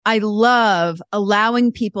I love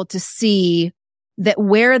allowing people to see that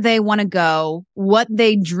where they want to go, what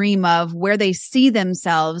they dream of, where they see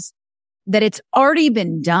themselves, that it's already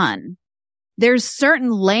been done. There's certain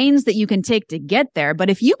lanes that you can take to get there. But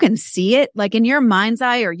if you can see it, like in your mind's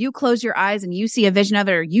eye, or you close your eyes and you see a vision of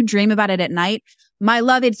it, or you dream about it at night, my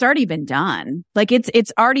love, it's already been done. Like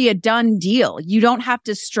it's already a done deal. You don't have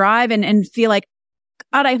to strive and feel like,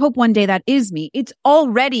 God, I hope one day that is me. It's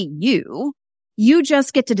already you. You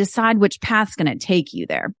just get to decide which path's going to take you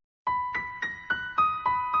there.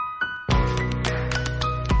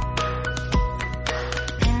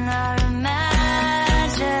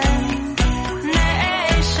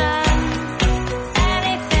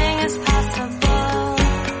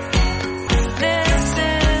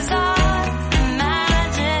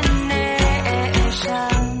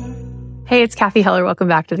 Hey, it's Cathy Heller. Welcome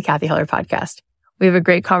back to the Cathy Heller Podcast. We have a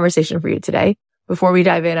great conversation for you today. Before we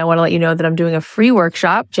dive in, I want to let you know that I'm doing a free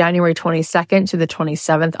workshop January 22nd to the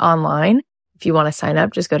 27th online. If you want to sign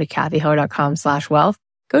up, just go to cathyheller.com/wealth.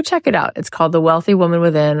 Go check it out. It's called The Wealthy Woman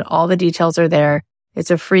Within. All the details are there.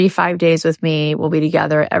 It's a free 5 days with me. We'll be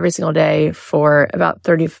together every single day for about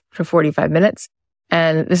 30 to 45 minutes.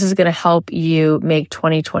 And this is going to help you make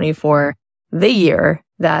 2024 the year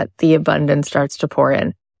that the abundance starts to pour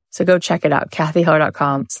in. So go check it out,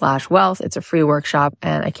 cathyheller.com/wealth. It's a free workshop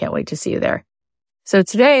and I can't wait to see you there. So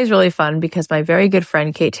today is really fun because my very good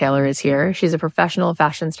friend Kate Taylor is here. She's a professional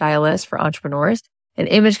fashion stylist for entrepreneurs, an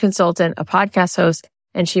image consultant, a podcast host,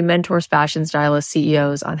 and she mentors fashion stylist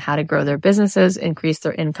CEOs on how to grow their businesses, increase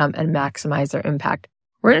their income, and maximize their impact.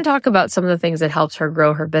 We're going to talk about some of the things that helped her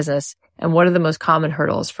grow her business and what are the most common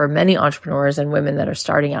hurdles for many entrepreneurs and women that are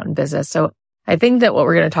starting out in business. So I think that what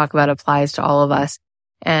we're going to talk about applies to all of us.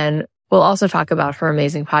 And we'll also talk about her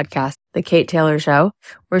amazing podcast, The Kate Taylor Show,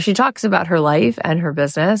 where she talks about her life and her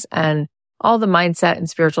business and all the mindset and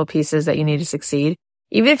spiritual pieces that you need to succeed.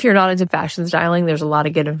 Even if you're not into fashion styling, there's a lot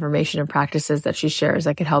of good information and practices that she shares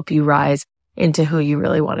that could help you rise into who you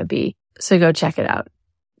really want to be. So go check it out.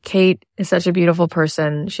 Kate is such a beautiful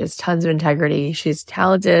person. She has tons of integrity. She's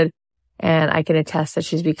talented. And I can attest that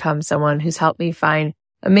she's become someone who's helped me find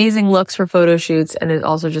amazing looks for photo shoots and is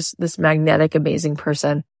also just this magnetic, amazing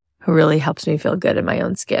person who really helps me feel good in my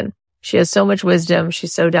own skin. She has so much wisdom.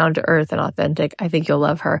 She's so down to earth and authentic. I think you'll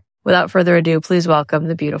love her. Without further ado, please welcome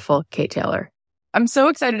the beautiful Kate Taylor. I'm so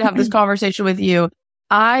excited to have this conversation with you.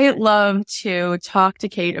 I love to talk to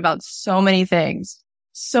Kate about so many things.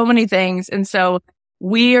 And so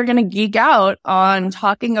we are going to geek out on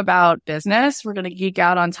talking about business. We're going to geek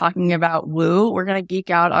out on talking about woo. We're going to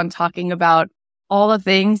geek out on talking about all the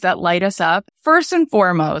things that light us up. First and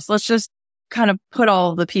foremost, let's just kind of put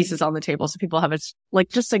all the pieces on the table so people have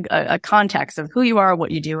a context of who you are,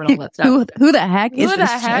 what you do, and all that stuff. Who the heck is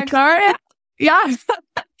this chick? All right. Yeah.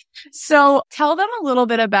 So tell them a little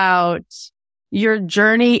bit about your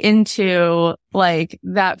journey into like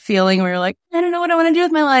that feeling where you're like, I don't know what I want to do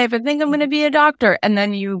with my life. I think I'm going to be a doctor. And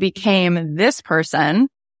then you became this person.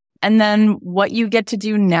 And then what you get to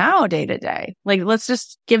do now day to day. Like, let's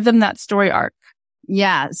just give them that story arc.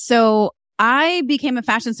 Yeah. So I became a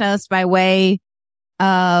fashion stylist by way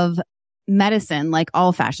of medicine, like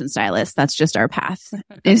all fashion stylists. That's just our path.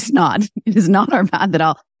 It is not our path at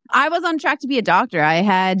all. I was on track to be a doctor. I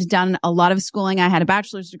had done a lot of schooling. I had a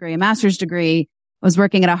bachelor's degree, a master's degree. I was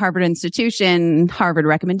working at a Harvard institution, Harvard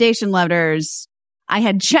recommendation letters. I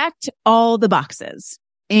had checked all the boxes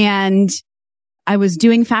and I was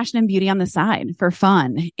doing fashion and beauty on the side for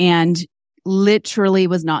fun and literally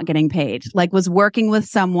was not getting paid. Like was working with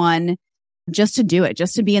someone just to do it,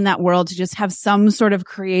 just to be in that world, to just have some sort of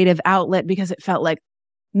creative outlet because it felt like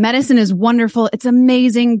medicine is wonderful. It's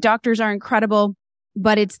amazing. Doctors are incredible,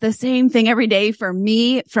 but it's the same thing every day for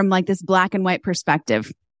me from like this black and white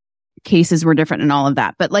perspective. Cases were different and all of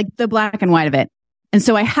that, but like the black and white of it. And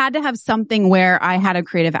so I had to have something where I had a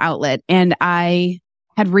creative outlet, and I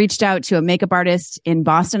had reached out to a makeup artist in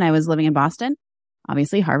Boston. I was living in Boston,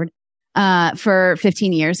 obviously Harvard, for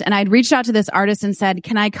 15 years. And I'd reached out to this artist and said,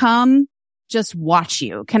 can I come just watch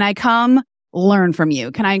you? Can I come learn from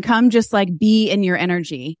you? Can I come just like be in your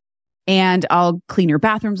energy? And I'll clean your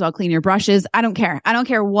bathrooms. I'll clean your brushes. I don't care. I don't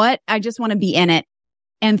care what. I just want to be in it.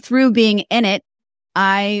 And through being in it,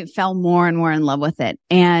 I fell more and more in love with it.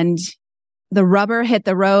 And the rubber hit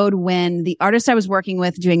the road when the artist I was working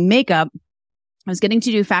with doing makeup, I was getting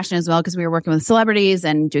to do fashion as well because we were working with celebrities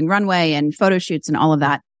and doing runway and photo shoots and all of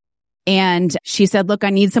that. And she said, look, I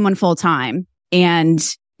need someone full time. And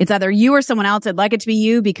it's either you or someone else. I'd like it to be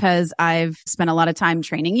you because I've spent a lot of time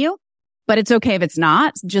training you, but it's okay if it's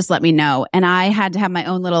not. Just let me know. And I had to have my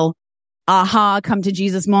own little aha, come to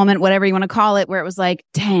Jesus moment, whatever you want to call it, where it was like,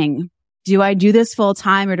 dang, do I do this full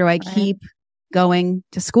time or do I keep going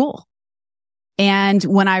to school? And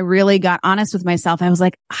when I really got honest with myself, I was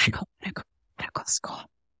like, I don't want to go to medical school.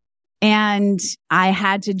 And I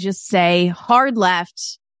had to just say hard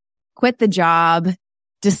left, quit the job,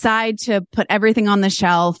 decide to put everything on the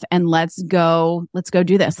shelf and let's go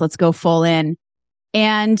do this. Let's go full in.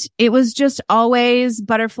 And it was just always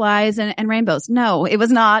butterflies and rainbows. No, it was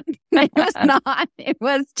not. It was not. It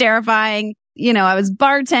was terrifying. You know, I was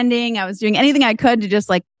bartending. I was doing anything I could to just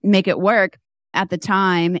like make it work at the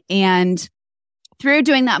time. And through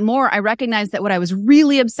doing that more, I recognized that what I was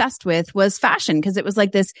really obsessed with was fashion because it was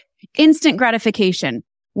like this instant gratification,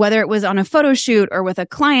 whether it was on a photo shoot or with a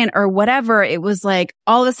client or whatever. It was like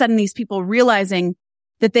all of a sudden these people realizing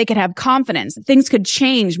that they could have confidence, things could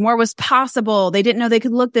change, more was possible. They didn't know they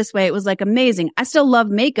could look this way. It was like amazing. I still love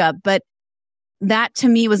makeup, but that to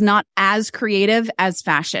me was not as creative as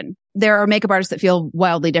fashion. There are makeup artists that feel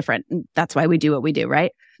wildly different. That's why we do what we do,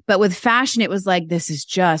 right? But with fashion, it was like, this is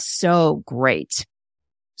just so great.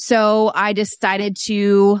 So I decided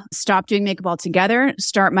to stop doing makeup altogether,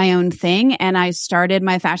 start my own thing. And I started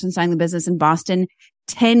my fashion styling business in Boston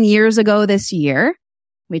 10 years ago this year.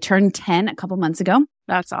 We turned 10 a couple months ago.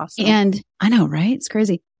 That's awesome. And I know, right? It's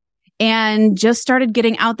crazy. And just started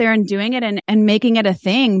getting out there and doing it and making it a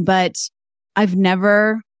thing. But I've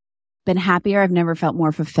never been happier. I've never felt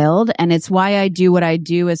more fulfilled. And it's why I do what I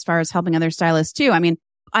do as far as helping other stylists too. I mean,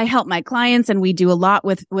 I help my clients and we do a lot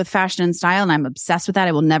with fashion and style, and I'm obsessed with that.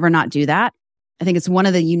 I will never not do that. I think it's one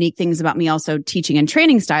of the unique things about me also teaching and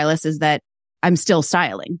training stylists is that I'm still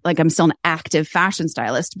styling. Like I'm still an active fashion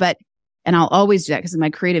stylist, and I'll always do that because of my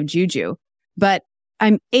creative juju. But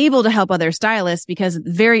I'm able to help other stylists because at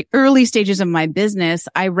the very early stages of my business,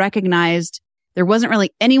 I recognized there wasn't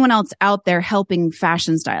really anyone else out there helping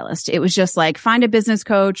fashion stylists. It was just like find a business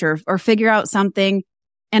coach or figure out something.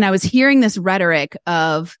 And I was hearing this rhetoric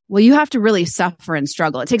of, well, you have to really suffer and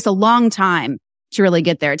struggle. It takes a long time to really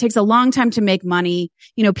get there. It takes a long time to make money.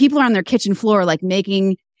 You know, people are on their kitchen floor, like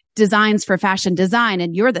making designs for fashion design,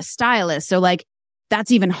 and you're the stylist. So like,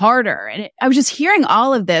 that's even harder. And I was just hearing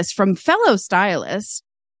all of this from fellow stylists.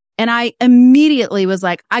 And I immediately was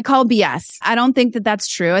like, I call BS. I don't think that that's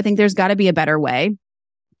true. I think there's got to be a better way.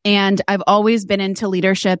 And I've always been into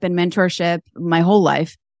leadership and mentorship my whole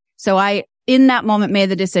life. So I, in that moment, made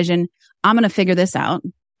the decision, I'm going to figure this out.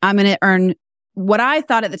 I'm going to earn what I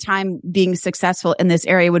thought at the time being successful in this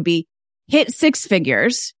area would be hit 6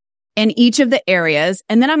 figures in each of the areas.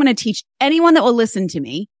 And then I'm going to teach anyone that will listen to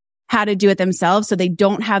me how to do it themselves so they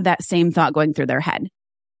don't have that same thought going through their head.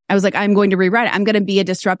 I was like, I'm going to rewrite it. I'm going to be a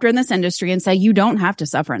disruptor in this industry and say, you don't have to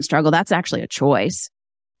suffer and struggle. That's actually a choice.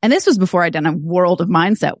 And this was before I'd done a world of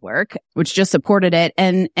mindset work, which just supported it.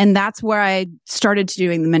 And that's where I started to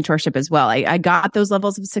doing the mentorship as well. I got those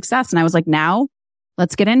levels of success and I was like, now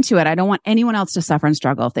let's get into it. I don't want anyone else to suffer and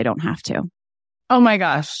struggle if they don't have to. Oh my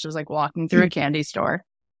gosh. It was like walking through a candy store.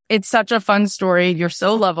 It's such a fun story. You're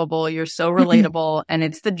so lovable. You're so relatable. And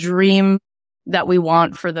it's the dream that we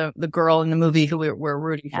want for the girl in the movie who we're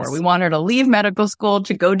rooting for. Yes. We want her to leave medical school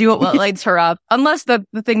to go do what lights her up, unless the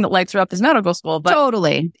thing that lights her up is medical school. But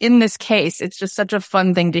totally. In this case, it's just such a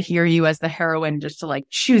fun thing to hear you as the heroine, just to like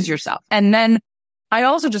choose yourself. And then I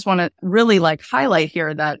also just want to really like highlight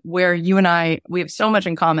here that where you and we have so much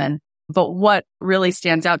in common, but what really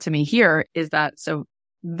stands out to me here is that, so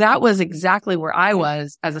that was exactly where I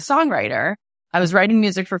was as a songwriter. I was writing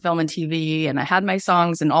music for film and TV, and I had my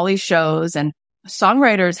songs in all these shows, and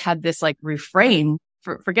songwriters had this like refrain.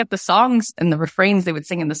 Forget the songs and the refrains they would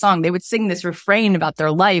sing in the song. They would sing this refrain about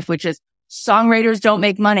their life, which is songwriters don't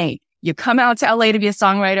make money. You come out to LA to be a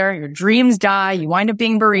songwriter, your dreams die, you wind up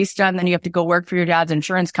being barista, and then you have to go work for your dad's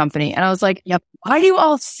insurance company. And I was like, yep, why do you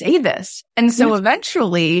all say this? And so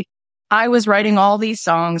eventually I was writing all these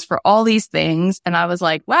songs for all these things. And I was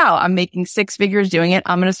like, wow, I'm making 6 figures doing it.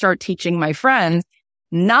 I'm going to start teaching my friends,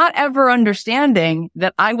 not ever understanding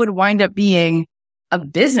that I would wind up being a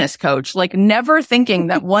business coach, like never thinking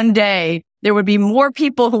that one day there would be more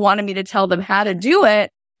people who wanted me to tell them how to do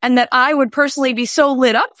it. And that I would personally be so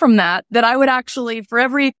lit up from that I would actually, for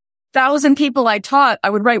every 1,000 people I taught, I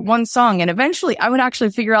would write one song. And eventually I would actually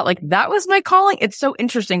figure out like that was my calling. It's so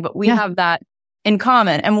interesting, but we have that in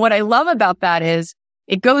common. And what I love about that is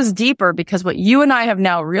it goes deeper, because what you and I have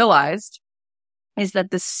now realized is that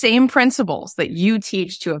the same principles that you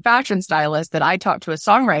teach to a fashion stylist that I taught to a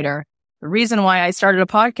songwriter, the reason why I started a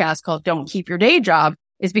podcast called Don't Keep Your Day Job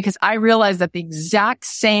is because I realized that the exact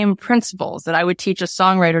same principles that I would teach a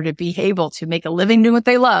songwriter to be able to make a living doing what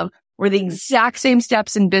they love were the exact same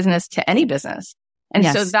steps in business to any business. And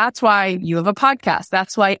Yes. so that's why you have a podcast.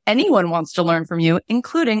 That's why anyone wants to learn from you,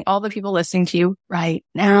 including all the people listening to you right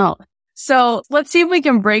now. So let's see if we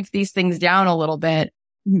can break these things down a little bit.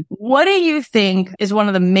 Mhm. What do you think is one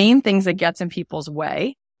of the main things that gets in people's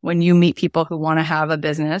way when you meet people who want to have a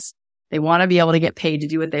business? They want to be able to get paid to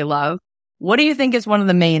do what they love. What do you think is one of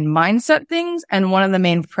the main mindset things and one of the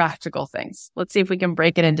main practical things? Let's see if we can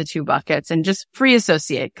break it into two buckets and just free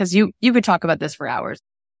associate, because you could talk about this for hours.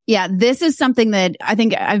 Yeah, this is something that I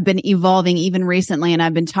think I've been evolving even recently, and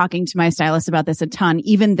I've been talking to my stylist about this a ton,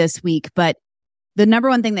 even this week. But the number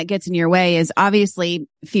one thing that gets in your way is obviously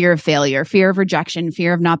fear of failure, fear of rejection,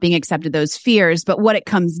 fear of not being accepted, those fears. But what it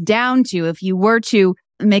comes down to, if you were to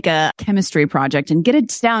make a chemistry project and get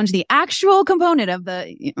it down to the actual component of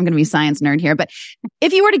I'm going to be science nerd here, but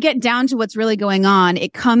if you were to get down to what's really going on,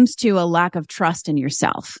 it comes to a lack of trust in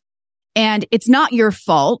yourself. And it's not your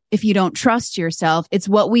fault if you don't trust yourself. It's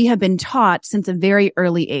what we have been taught since a very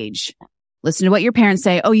early age. Listen to what your parents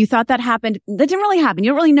say. Oh, you thought that happened. That didn't really happen. You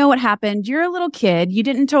don't really know what happened. You're a little kid. You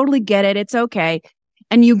didn't totally get it. It's okay.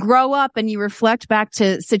 And you grow up and you reflect back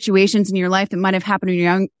to situations in your life that might have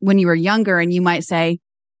happened when you were younger. And you might say,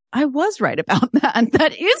 I was right about that.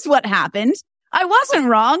 That is what happened. I wasn't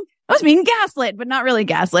wrong. I was being gaslit, but not really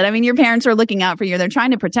gaslit. I mean, your parents are looking out for you. They're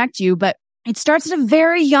trying to protect you, but it starts at a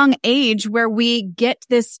very young age where we get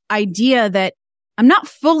this idea that I'm not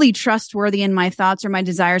fully trustworthy in my thoughts or my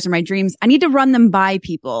desires or my dreams. I need to run them by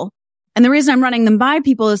people. And the reason I'm running them by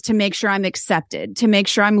people is to make sure I'm accepted, to make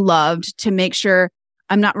sure I'm loved, to make sure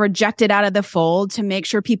I'm not rejected out of the fold, to make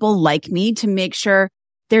sure people like me, to make sure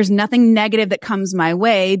there's nothing negative that comes my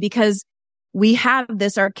way, because we have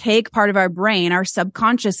this archaic part of our brain, our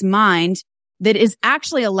subconscious mind, that is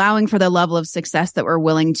actually allowing for the level of success that we're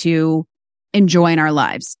willing to enjoy in our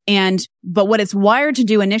lives. But what it's wired to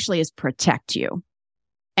do initially is protect you.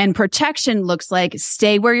 And protection looks like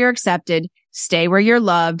stay where you're accepted, stay where you're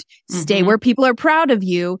loved, stay where people are proud of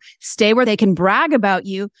you, stay where they can brag about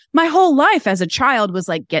you. My whole life as a child was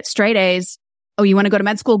like, get straight A's. Oh, you want to go to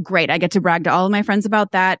med school? Great. I get to brag to all of my friends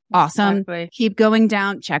about that. Awesome. Exactly. Keep going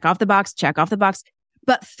down. Check off the box. Check off the box.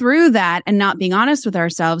 But through that and not being honest with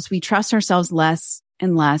ourselves, we trust ourselves less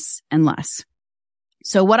and less and less.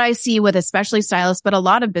 So what I see with especially stylists, but a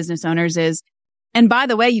lot of business owners is, and by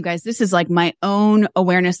the way, you guys, this is like my own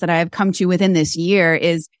awareness that I have come to within this year,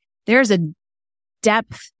 is there's a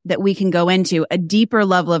depth that we can go into, a deeper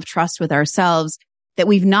level of trust with ourselves that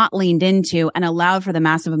we've not leaned into and allowed for the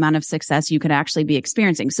massive amount of success you could actually be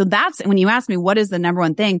experiencing. So that's when you ask me, what is the number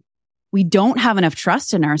one thing? We don't have enough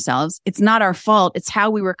trust in ourselves. It's not our fault. It's how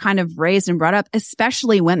we were kind of raised and brought up,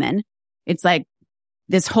 especially women. It's like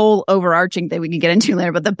this whole overarching thing we can get into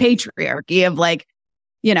later, but the patriarchy of like,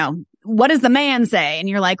 you know, what does the man say? And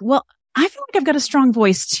you're like, well, I feel like I've got a strong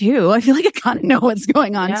voice too. I feel like I kind of know what's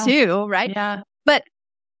going on too, right? Yeah. But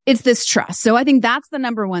it's this trust. So I think that's the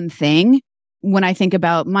number one thing when I think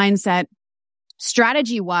about mindset.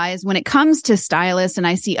 Strategy wise, when it comes to stylists, and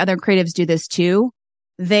I see other creatives do this too,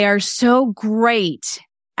 they are so great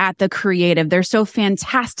at the creative. They're so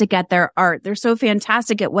fantastic at their art. They're so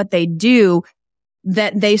fantastic at what they do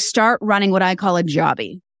that they start running what I call a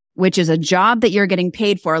jobby, which is a job that you're getting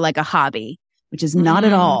paid for like a hobby, which is not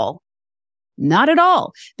at all. Not at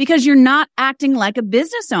all. Because you're not acting like a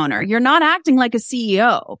business owner. You're not acting like a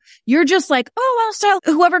CEO. You're just like, oh, I'll style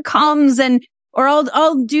whoever comes or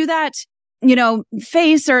I'll do that, you know,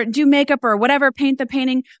 face or do makeup or whatever, paint the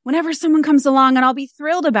painting whenever someone comes along, and I'll be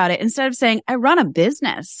thrilled about it. Instead of saying, I run a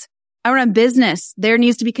business. There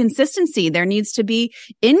needs to be consistency. There needs to be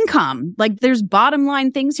income. Like there's bottom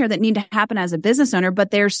line things here that need to happen as a business owner,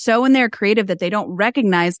 but they're so in their creative that they don't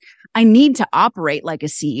recognize I need to operate like a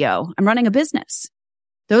CEO. I'm running a business.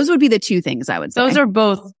 Those would be the two things I would say. Those are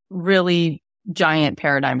both really giant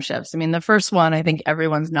paradigm shifts. I mean, the first one, I think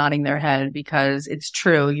everyone's nodding their head because it's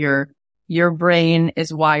true. Your brain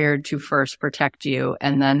is wired to first protect you.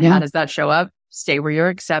 And then how does that show up? Stay where you're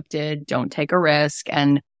accepted. Don't take a risk.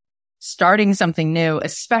 And starting something new,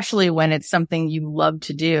 especially when it's something you love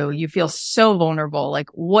to do, you feel so vulnerable. Like,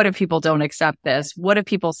 what if people don't accept this? What if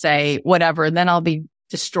people say whatever? Then I'll be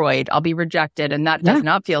destroyed. I'll be rejected. And that does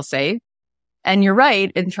not feel safe. And you're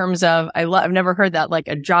right in terms of, I've never heard that like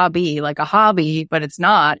a jobby, like a hobby, but it's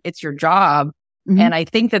not, it's your job. And I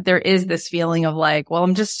think that there is this feeling of like, well,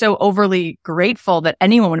 I'm just so overly grateful that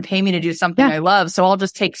anyone would pay me to do something I love. So I'll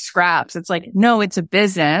just take scraps. It's like, no, it's a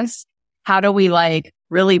business. How do we like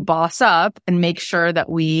really boss up and make sure that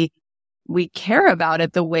we care about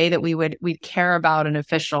it the way that we'd care about an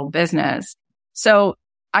official business? So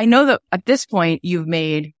I know that at this point you've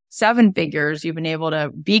made seven figures. You've been able to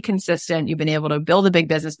be consistent. You've been able to build a big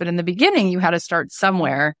business. But in the beginning, you had to start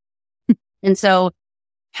somewhere. And so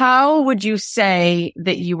how would you say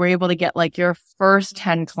that you were able to get like your first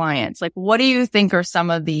 10 clients? Like, what do you think are some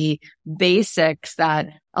of the basics that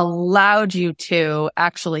allowed you to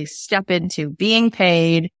actually step into being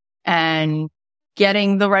paid and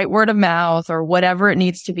getting the right word of mouth or whatever it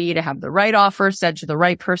needs to be to have the right offer said to the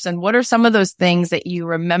right person? What are some of those things that you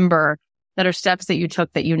remember that are steps that you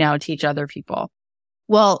took that you now teach other people?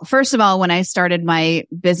 Well, first of all, when I started my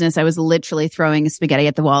business, I was literally throwing spaghetti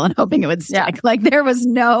at the wall and hoping it would stick. Yeah. Like there was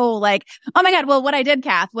no like, oh my God. Well, what I did,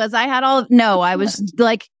 Kath, was I was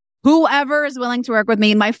like, whoever is willing to work with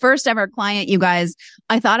me. My first ever client, you guys,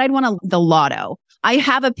 I thought I'd won the lotto. I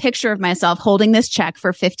have a picture of myself holding this check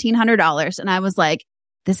for $1,500. And I was like,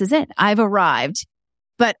 this is it. I've arrived.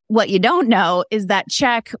 But what you don't know is that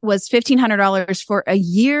check was $1,500 for a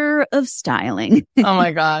year of styling. Oh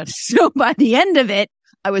my God. So by the end of it,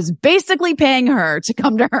 I was basically paying her to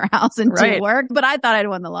come to her house and do work, but I thought I'd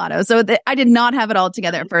won the lotto. So I did not have it all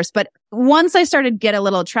together at first. But once I started to get a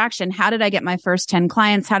little traction, how did I get my first 10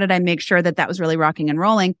 clients? How did I make sure that was really rocking and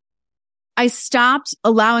rolling? I stopped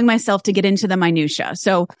allowing myself to get into the minutia.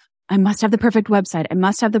 So I must have the perfect website. I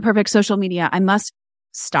must have the perfect social media. I must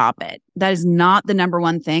stop it. That is not the number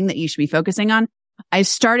one thing that you should be focusing on. I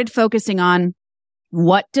started focusing on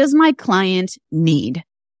what does my client need?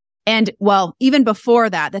 And well, even before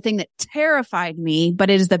that, the thing that terrified me,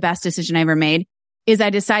 but it is the best decision I ever made, is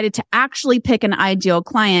I decided to actually pick an ideal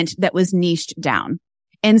client that was niched down.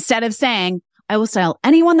 Instead of saying, I will style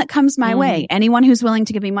anyone that comes my way, anyone who's willing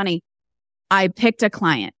to give me money, I picked a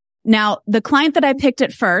client. Now, the client that I picked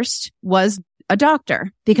at first was a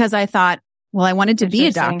doctor because I thought, well, I wanted to be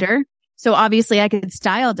a doctor. So obviously I could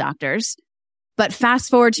style doctors. But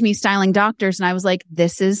fast forward to me styling doctors, and I was like,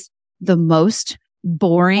 this is the most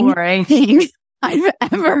boring thing I've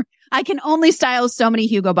ever. I can only style so many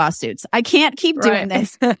Hugo Boss suits. I can't keep doing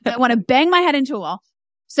this. I want to bang my head into a wall.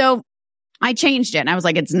 So I changed it and I was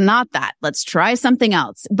like, it's not that. Let's try something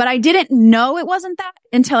else. But I didn't know it wasn't that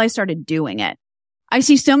until I started doing it. I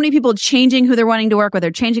see so many people changing who they're wanting to work with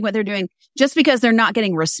or changing what they're doing just because they're not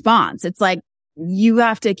getting response. It's like, you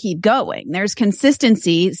have to keep going. There's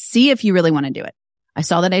consistency. See if you really want to do it. I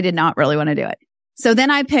saw that I did not really want to do it. So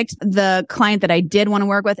then I picked the client that I did want to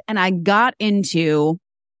work with, and I got into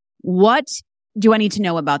what do I need to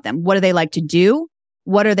know about them? What do they like to do?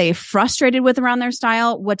 What are they frustrated with around their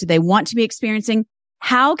style? What do they want to be experiencing?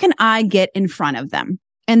 How can I get in front of them?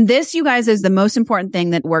 And this, you guys, is the most important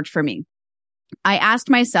thing that worked for me. I asked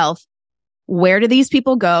myself, where do these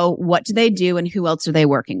people go? What do they do? And who else are they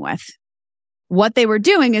working with? What they were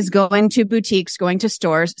doing is going to boutiques, going to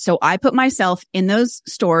stores. So I put myself in those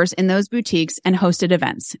stores, in those boutiques, and hosted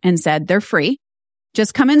events and said, they're free.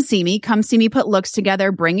 Just come and see me. Come see me put looks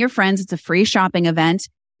together. Bring your friends. It's a free shopping event.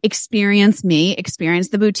 Experience me, experience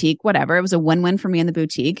the boutique, whatever. It was a win-win for me in the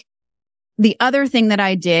boutique. The other thing that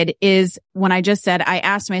I did is when I just said, I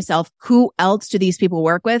asked myself, who else do these people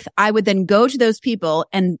work with? I would then go to those people.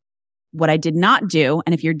 And what I did not do,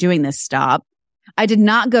 and if you're doing this, stop. I did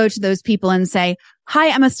not go to those people and say, hi,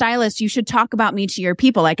 I'm a stylist. You should talk about me to your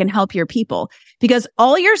people. I can help your people. Because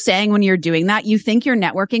all you're saying when you're doing that, you think you're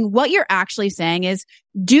networking. What you're actually saying is,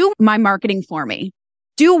 do my marketing for me.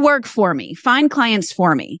 Do work for me. Find clients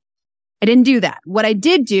for me. I didn't do that. What I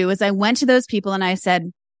did do is I went to those people and I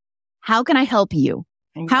said, how can I help you?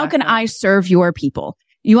 Exactly. How can I serve your people?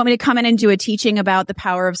 You want me to come in and do a teaching about the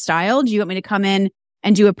power of style? Do you want me to come in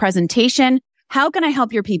and do a presentation? How can I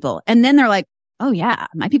help your people? And then they're like, oh yeah,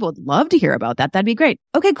 my people would love to hear about that. That'd be great.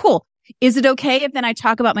 Okay, cool. Is it okay if then I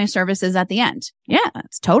talk about my services at the end? Yeah,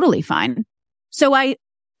 it's totally fine. So I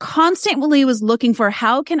constantly was looking for,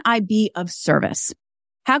 how can I be of service?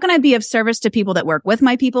 How can I be of service to people that work with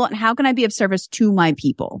my people? And how can I be of service to my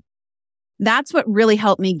people? That's what really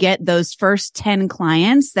helped me get those first 10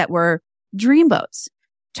 clients that were dreamboats,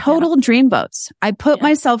 total dreamboats. I put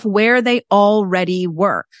myself where they already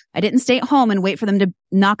were. I didn't stay at home and wait for them to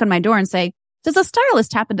knock on my door and say, does a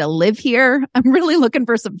stylist happen to live here? I'm really looking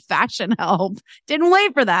for some fashion help. Didn't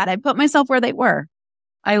wait for that. I put myself where they were.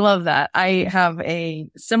 I love that. I have a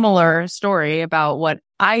similar story about what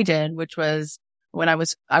I did, which was when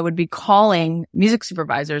I would be calling music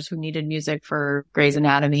supervisors who needed music for Grey's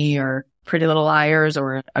Anatomy or Pretty Little Liars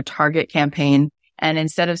or a Target campaign. And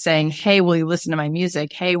instead of saying, hey, will you listen to my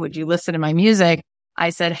music? Hey, would you listen to my music?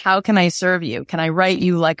 I said, how can I serve you? Can I write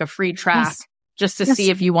you like a free track just to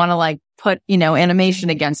see if you want to like put, animation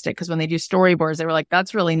against it? Cause when they do storyboards, they were like,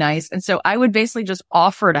 that's really nice. And so I would basically just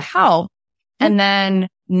offer to help. And then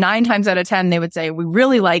 9 times out of 10, they would say, we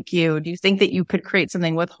really like you. Do you think that you could create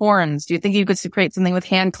something with horns? Do you think you could create something with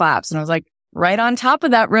hand claps? And I was like, right on top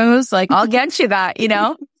of that, Rose. Like, I'll get you that,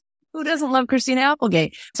 Who doesn't love Christina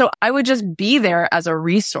Applegate? So I would just be there as a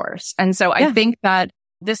resource. And so I think that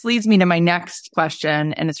this leads me to my next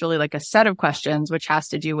question. And it's really like a set of questions, which has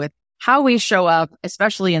to do with how we show up,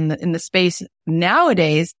 especially in the space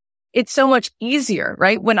nowadays. It's so much easier,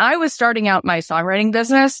 right? When I was starting out my songwriting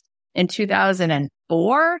business in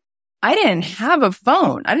 2004, I didn't have a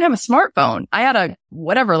phone. I didn't have a smartphone. I had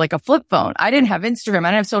a flip phone. I didn't have Instagram.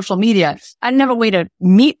 I didn't have social media. I didn't have a way to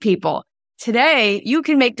meet people. Today, you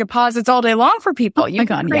can make deposits all day long for people. You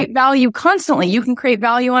can create value constantly. You can create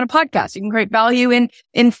value on a podcast. You can create value in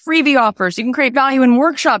freebie offers. You can create value in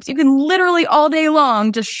workshops. You can literally all day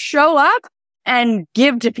long just show up and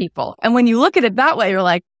give to people. And when you look at it that way, you're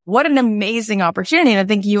like, what an amazing opportunity. And I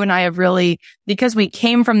think you and I have really, because we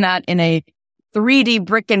came from that in a 3D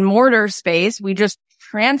brick and mortar space, we just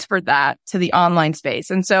transferred that to the online space.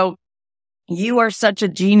 And so you are such a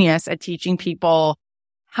genius at teaching people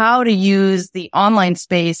how to use the online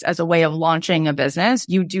space as a way of launching a business.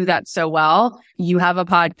 You do that so well. You have a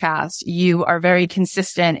podcast. You are very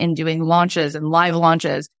consistent in doing launches and live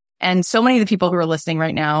launches. And so many of the people who are listening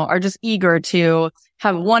right now are just eager to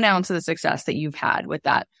have 1 ounce of the success that you've had with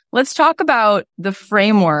that. Let's talk about the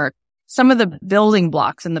framework, some of the building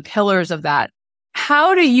blocks and the pillars of that.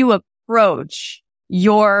 How do you approach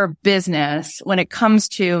your business when it comes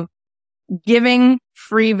to giving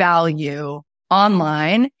free value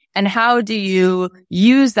online, and how do you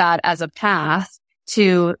use that as a path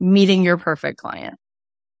to meeting your perfect client?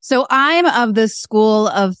 So I'm of the school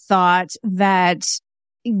of thought that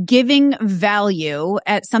giving value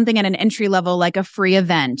at something at an entry level, like a free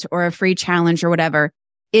event or a free challenge or whatever,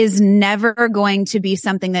 is never going to be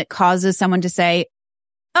something that causes someone to say,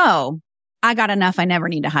 oh, I got enough. I never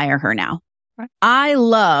need to hire her now. Right. I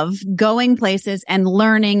love going places and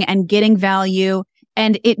learning and getting value.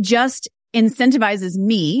 And it just incentivizes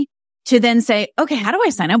me to then say, okay, how do I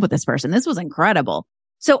sign up with this person? This was incredible.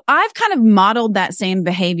 So I've kind of modeled that same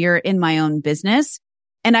behavior in my own business.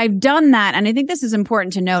 And I've done that. And I think this is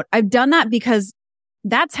important to note. I've done that because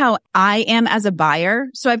that's how I am as a buyer.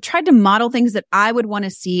 So I've tried to model things that I would want to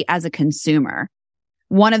see as a consumer.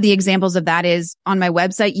 One of the examples of that is on my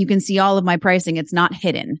website, you can see all of my pricing. It's not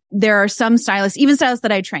hidden. There are some stylists, even stylists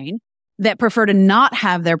that I train, that prefer to not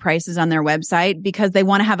have their prices on their website because they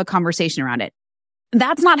want to have a conversation around it.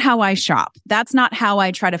 That's not how I shop. That's not how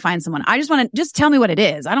I try to find someone. I just want to tell me what it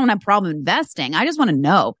is. I don't have a problem investing. I just want to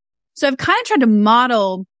know. So I've kind of tried to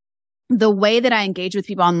model the way that I engage with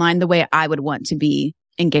people online the way I would want to be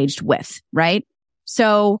engaged with, right?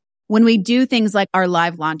 So when we do things like our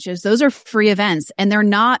live launches, those are free events and they're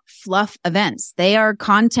not fluff events. They are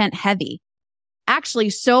content heavy. Actually,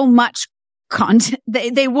 so much content.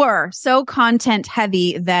 They were so content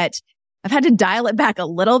heavy that I've had to dial it back a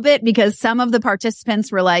little bit because some of the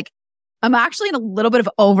participants were like, I'm actually in a little bit of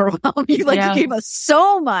overwhelm. You gave us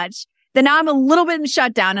so much that now I'm a little bit in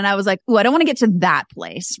shutdown. And I was like, ooh, I don't want to get to that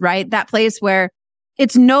place, right? That place where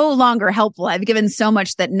it's no longer helpful. I've given so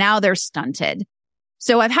much that now they're stunted.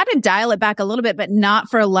 So I've had to dial it back a little bit, but not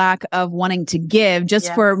for a lack of wanting to give,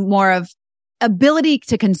 just for more of ability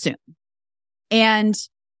to consume. And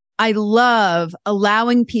I love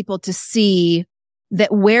allowing people to see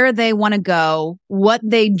that where they want to go, what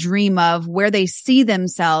they dream of, where they see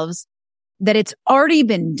themselves, that it's already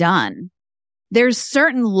been done. There's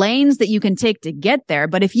certain lanes that you can take to get there.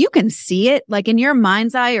 But if you can see it, like in your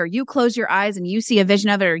mind's eye, or you close your eyes and you see a vision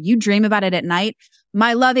of it, or you dream about it at night,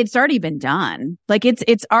 my love, it's already been done. Like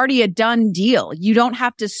it's already a done deal. You don't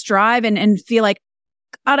have to strive and feel like,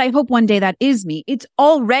 God, I hope one day that is me. It's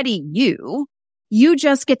already you. You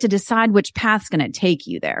just get to decide which path's going to take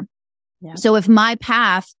you there. Yeah. So if my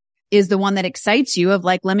path is the one that excites you of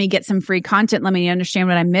like, let me get some free content. Let me understand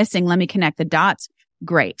what I'm missing. Let me connect the dots.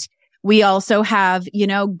 Great. We also have,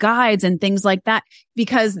 guides and things like that,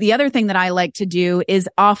 because the other thing that I like to do is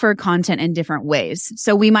offer content in different ways.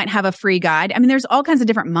 So we might have a free guide. I mean, there's all kinds of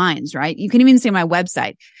different minds, right? You can even see my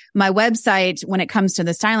website. My website, when it comes to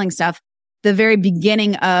the styling stuff, the very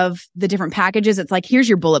beginning of the different packages, it's like, here's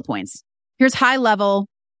your bullet points. Here's high level,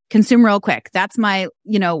 consume real quick. That's my,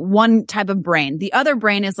 one type of brain. The other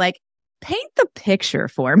brain is like, paint the picture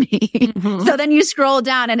for me. Mm-hmm. So then you scroll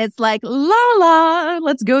down and it's like, la,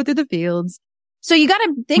 let's go through the fields. So you got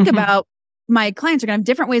to think about, my clients are going to have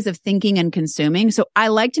different ways of thinking and consuming. So I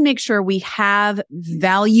like to make sure we have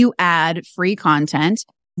value add free content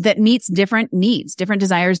that meets different needs, different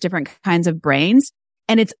desires, different kinds of brains.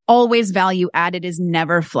 And it's always value add. It is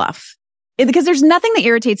never fluff. Because there's nothing that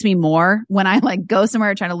irritates me more when I like go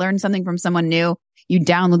somewhere trying to learn something from someone new. You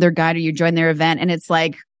download their guide or you join their event and it's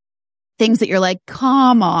like things that you're like,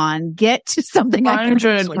 come on, get to something.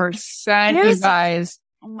 100%, you guys.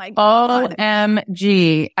 Oh my God.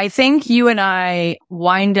 OMG. I think you and I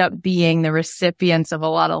wind up being the recipients of a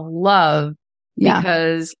lot of love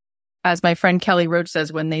because, as my friend Kelly Roach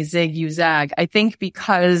says, when they zig, you zag. I think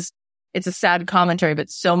because it's a sad commentary,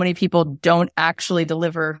 but so many people don't actually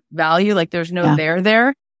deliver value. Like there's no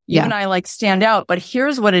there. You and I like stand out. But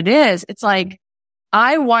here's what it is. It's like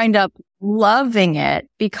I wind up loving it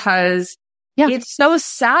because it's so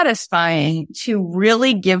satisfying to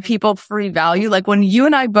really give people free value. Like when you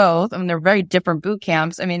and I both, I mean, they're very different boot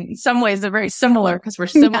camps. I mean, in some ways they're very similar because we're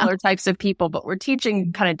similar types of people, but we're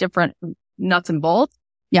teaching kind of different nuts and bolts.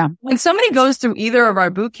 Yeah. When somebody goes through either of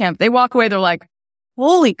our boot camp, they walk away, they're like,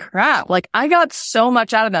 holy crap. Like I got so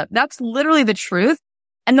much out of that. That's literally the truth.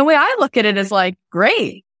 And the way I look at it is like,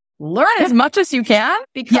 great, learn as much as you can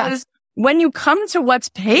because when you come to what's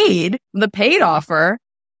paid, the paid offer,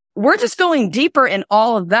 we're just going deeper in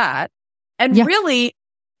all of that. And really,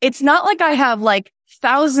 it's not like I have like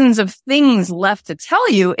thousands of things left to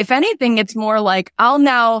tell you. If anything, it's more like I'll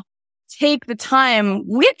now take the time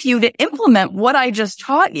with you to implement what I just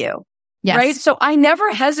taught you. Yes. Right. So I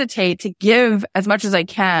never hesitate to give as much as I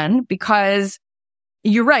can because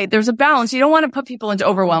you're right. There's a balance. You don't want to put people into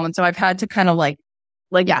overwhelm. And so I've had to kind of like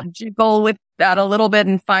jiggle with that a little bit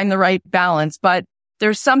and find the right balance. But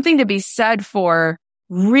there's something to be said for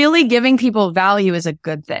really giving people value is a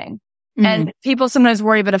good thing. Mm-hmm. And people sometimes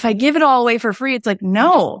worry, but if I give it all away for free, it's like,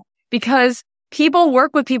 no, because people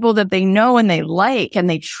work with people that they know and they like and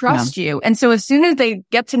they trust you. And so as soon as they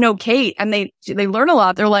get to know Kate and they learn a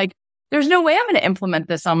lot, they're like, there's no way I'm going to implement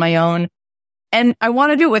this on my own. And I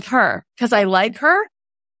want to do it with her because I like her.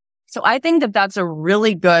 So I think that that's a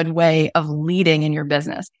really good way of leading in your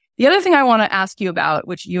business. The other thing I want to ask you about,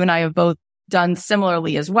 which you and I have both done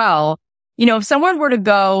similarly as well, you know, if someone were to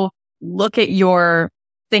go look at your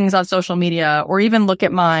things on social media or even look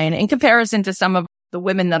at mine in comparison to some of the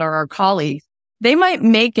women that are our colleagues, they might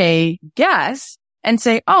make a guess and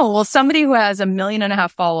say, oh, well, somebody who has 1.5 million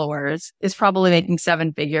followers is probably making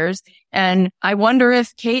 7 figures. And I wonder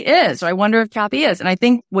if Kate is, or I wonder if Kathy is. And I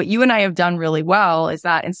think what you and I have done really well is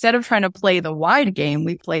that instead of trying to play the wide game,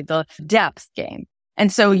 we played the depth game.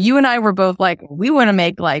 And so you and I were both like, we want to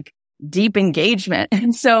make like deep engagement.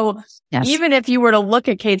 And so even if you were to look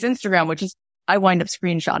at Kate's Instagram, which is, I wind up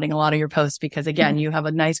screenshotting a lot of your posts because again, you have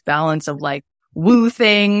a nice balance of like woo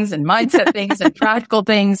things and mindset things and practical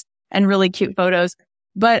things and really cute photos.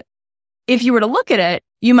 But if you were to look at it,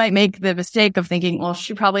 you might make the mistake of thinking, well,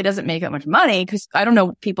 she probably doesn't make that much money because I don't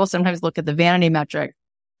know, people sometimes look at the vanity metric,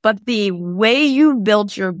 but the way you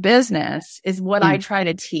built your business is what I try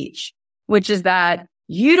to teach, which is that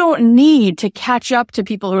you don't need to catch up to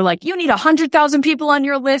people who are like, you need 100,000 people on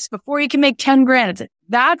your list before you can make 10 grand.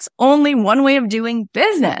 That's only one way of doing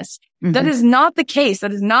business. Mm-hmm. That is not the case.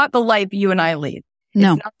 That is not the life you and I lead.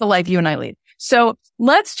 No. It's not the life you and I lead. So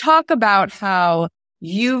let's talk about how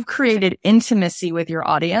you've created intimacy with your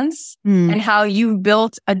audience and how you've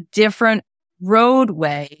built a different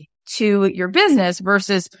roadway to your business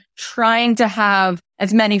versus trying to have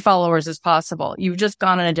as many followers as possible. You've just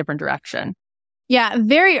gone in a different direction. Yeah.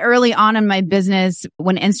 Very early on in my business,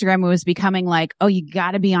 when Instagram was becoming like, oh, you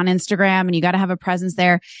got to be on Instagram and you got to have a presence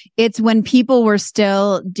there. It's when people were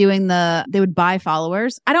still doing they would buy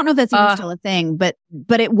followers. I don't know if that's even still a thing, but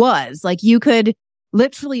it was like you could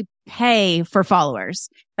literally pay for followers.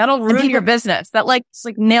 That'll ruin your business. That like, it's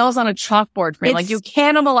like nails on a chalkboard for you. Like you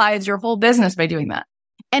cannibalize your whole business by doing that.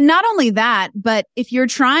 And not only that, but if you're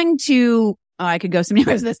trying to, I could go so many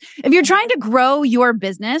ways with this. If you're trying to grow your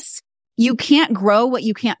business, you can't grow what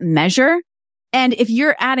you can't measure. And if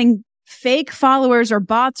you're adding fake followers or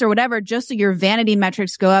bots or whatever, just so your vanity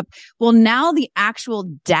metrics go up, well, now the actual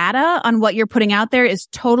data on what you're putting out there is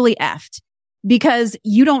totally effed because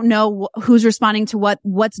you don't know who's responding to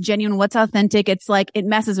what's genuine, what's authentic. It's like, it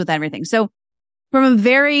messes with everything. So from a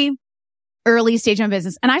very early stage of my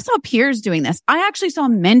business, and I saw peers doing this. I actually saw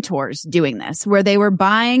mentors doing this where they were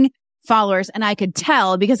buying followers and I could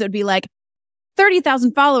tell because it would be like,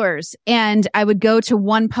 30,000 followers. And I would go to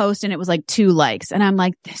one post and it was like 2 likes. And I'm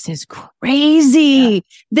like, this is crazy. Yeah.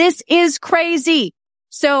 This is crazy.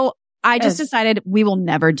 So I just decided we will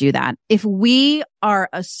never do that. If we are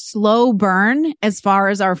a slow burn as far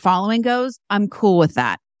as our following goes, I'm cool with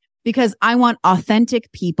that because I want authentic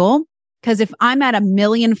people. Because if I'm at 1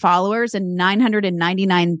 million followers and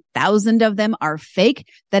 999,000 of them are fake,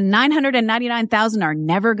 then 999,000 are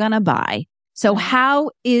never going to buy. So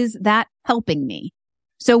how is that helping me?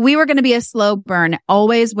 So we were going to be a slow burn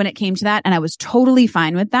always when it came to that. And I was totally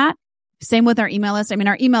fine with that. Same with our email list. I mean,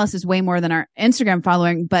 our email list is way more than our Instagram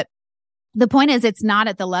following, but the point is it's not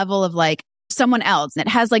at the level of like someone else. It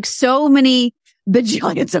has like so many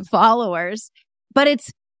bajillions of followers, but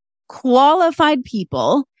it's qualified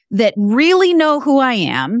people that really know who I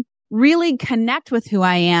am, really connect with who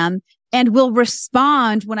I am, and will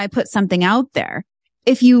respond when I put something out there.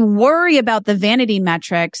 If you worry about the vanity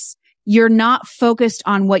metrics, you're not focused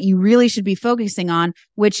on what you really should be focusing on,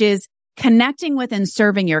 which is connecting with and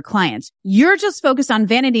serving your clients. You're just focused on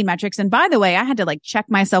vanity metrics. And by the way, I had to like check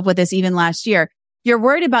myself with this even last year. You're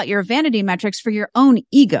worried about your vanity metrics for your own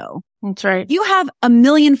ego. That's right. You have 1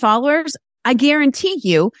 million followers. I guarantee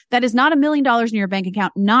you that is not $1 million in your bank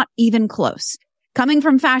account, not even close. Coming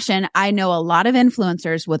from fashion, I know a lot of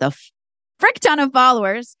influencers with a frick ton of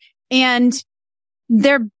followers, and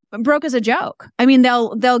they're broke as a joke. I mean,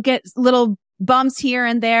 they'll get little bumps here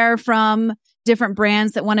and there from different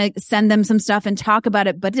brands that want to send them some stuff and talk about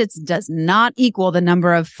it, but it does not equal the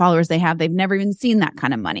number of followers they have. They've never even seen that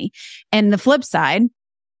kind of money. And the flip side,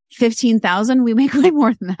 15,000, we make way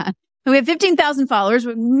more than that. We have 15,000 followers.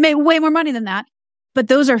 We make way more money than that. But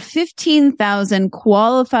those are 15,000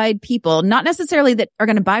 qualified people, not necessarily that are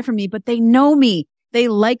going to buy from me, but they know me. They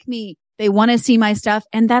like me. They want to see my stuff.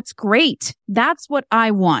 And that's great. That's what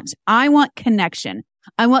I want. I want connection.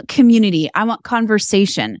 I want community. I want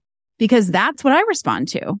conversation, because that's what I respond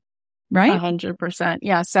to. Right? 100%.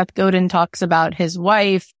 Yeah. Seth Godin talks about his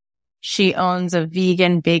wife. She owns a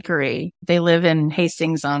vegan bakery. They live in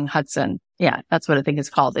Hastings on Hudson. Yeah, that's what I think it's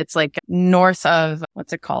called. It's like north of,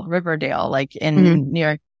 what's it called? Riverdale, like in New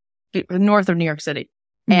York, north of New York City.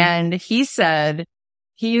 Mm-hmm. And he said,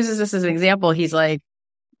 he uses this as an example. He's like,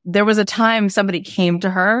 there was a time somebody came to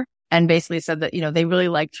her and basically said that, they really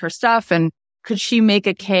liked her stuff, and could she make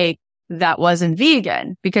a cake that wasn't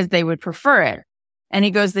vegan because they would prefer it. And he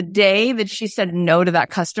goes, the day that she said no to that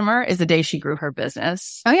customer is the day she grew her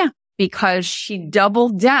business. Oh yeah. Because she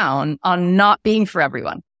doubled down on not being for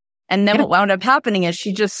everyone. And then what wound up happening is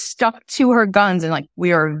she just stuck to her guns and like,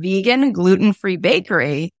 we are a vegan, gluten-free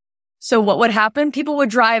bakery. So what would happen? People would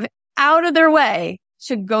drive out of their way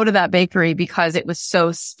to go to that bakery because it was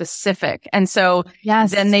so specific. And so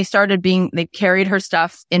then they carried her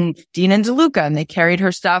stuff in Dean and DeLuca, and they carried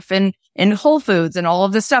her stuff in Whole Foods and all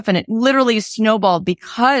of this stuff. And it literally snowballed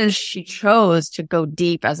because she chose to go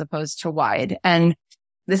deep as opposed to wide. And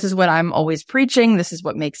this is what I'm always preaching. This is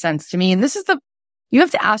what makes sense to me. And this is you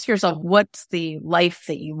have to ask yourself, what's the life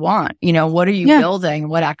that you want? What are you building?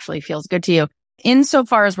 What actually feels good to you?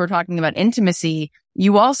 Insofar as we're talking about intimacy,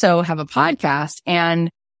 you also have a podcast. And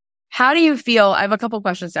how do you feel? I have a couple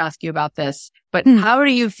questions to ask you about this, but how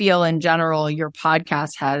do you feel in general your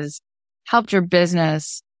podcast has helped your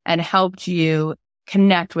business and helped you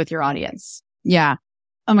connect with your audience? Yeah.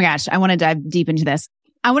 Oh my gosh. I want to dive deep into this.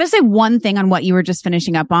 I want to say one thing on what you were just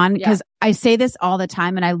finishing up on, because I say this all the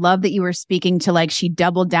time, and I love that you were speaking to like she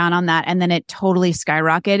doubled down on that and then it totally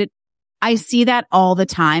skyrocketed. I see that all the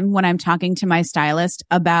time when I'm talking to my stylist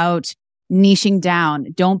about niching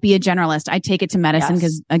down. Don't be a generalist. I take it to medicine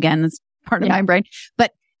because again, that's part of my brain,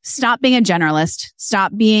 but stop being a generalist.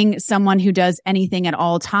 Stop being someone who does anything at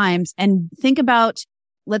all times, and think about,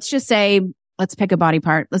 let's just say, let's pick a body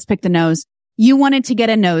part. Let's pick the nose. You wanted to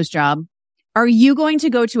get a nose job. Are you going to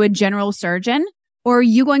go to a general surgeon, or are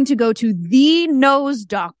you going to go to the nose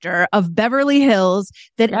doctor of Beverly Hills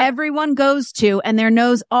that everyone goes to and their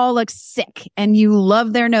nose all looks sick and you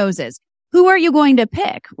love their noses? Who are you going to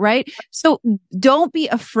pick? Right? So don't be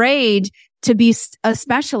afraid to be a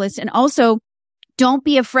specialist, and also don't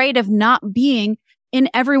be afraid of not being in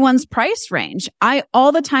everyone's price range. I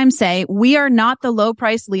all the time say we are not the low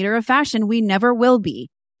price leader of fashion. We never will be.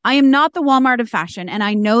 I am not the Walmart of fashion, and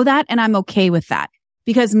I know that, and I'm okay with that,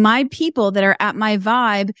 because my people that are at my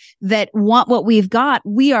vibe that want what we've got,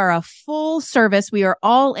 we are a full service. We are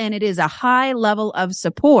all in. It is a high level of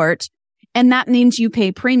support, and that means you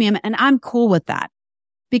pay premium, and I'm cool with that,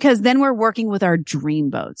 because then we're working with our dream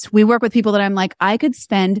boats. We work with people that I'm like, I could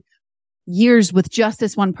spend years with just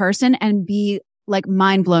this one person and be like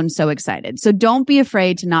mind blown, so excited. So don't be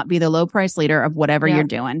afraid to not be the low price leader of whatever you're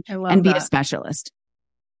doing, and be a specialist.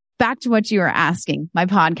 Back to what you were asking, my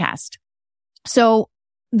podcast. So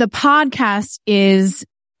the podcast is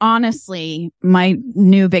honestly my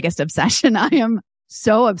new biggest obsession. I am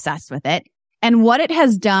so obsessed with it. And what it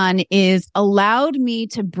has done is allowed me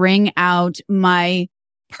to bring out my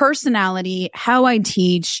personality, how I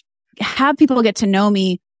teach, have people get to know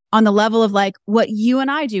me on the level of like what you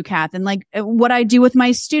and I do, Kath, and like what I do with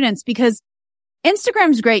my students, because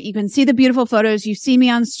Instagram's great. You can see the beautiful photos. You see me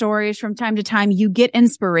on stories from time to time. You get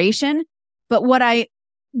inspiration. But what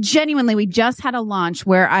we just had a launch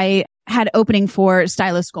where I had opening for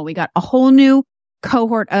stylist school. We got a whole new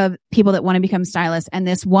cohort of people that want to become stylists. And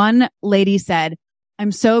this one lady said,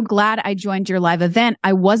 I'm so glad I joined your live event.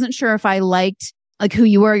 I wasn't sure if I liked like who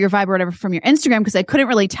you were, your vibe or whatever from your Instagram, because I couldn't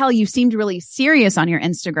really tell. You seemed really serious on your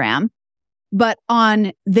Instagram. But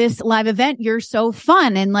on this live event, you're so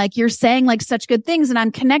fun and like you're saying like such good things and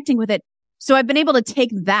I'm connecting with it. So I've been able to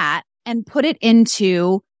take that and put it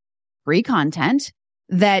into free content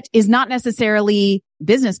that is not necessarily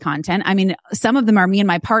business content. I mean, some of them are me and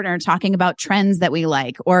my partner talking about trends that we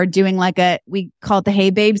like or doing like we call it the Hey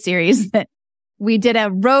Babe series that we did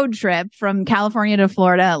a road trip from California to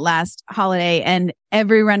Florida last holiday. And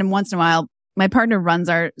every random once in a while, my partner runs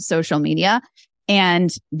our social media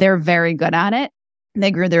and they're very good at it. They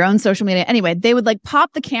grew their own social media. Anyway, they would like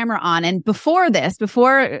pop the camera on. And before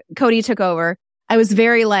Cody took over, I was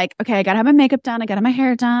very like, okay, I got to have my makeup done. I got to have my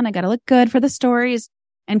hair done. I got to look good for the stories.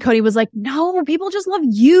 And Cody was like, no, people just love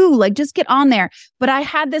you. Like, just get on there. But I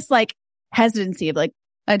had this like hesitancy of like,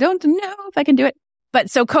 I don't know if I can do it. But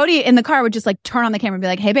so Cody in the car would just like turn on the camera and be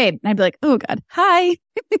like, hey, babe. And I'd be like, oh God, hi.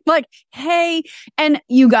 Like, hey. And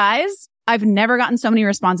you guys, I've never gotten so many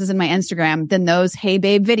responses in my Instagram than those Hey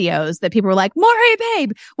Babe videos that people were like, more Hey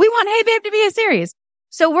Babe. We want Hey Babe to be a series.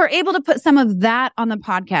 So we're able to put some of that on the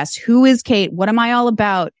podcast. Who is Kate? What am I all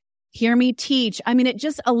about? Hear me teach. I mean, it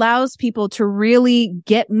just allows people to really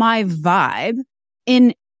get my vibe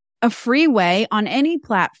in a free way on any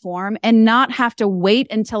platform and not have to wait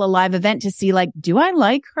until a live event to see like, do I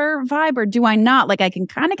like her vibe or do I not? Like I can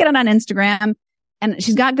kind of get it on Instagram and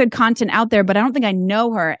she's got good content out there, but I don't think I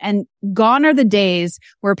know her. And gone are the days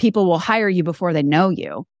where people will hire you before they know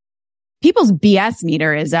you. People's BS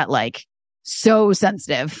meter is at like so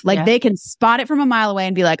sensitive. Like they can spot it from a mile away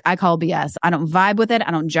and be like, I call BS. I don't vibe with it.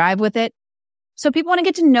 I don't jive with it. So people want to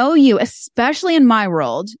get to know you, especially in my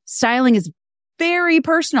world. Styling is very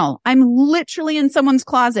personal. I'm literally in someone's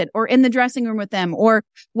closet or in the dressing room with them or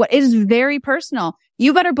what is very personal.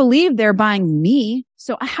 You better believe they're buying me.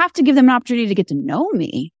 So I have to give them an opportunity to get to know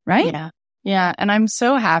me. Right. Yeah. Yeah. And I'm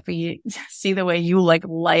so happy to see the way you like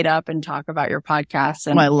light up and talk about your podcast.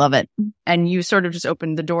 And I love it. And you sort of just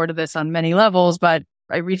opened the door to this on many levels. But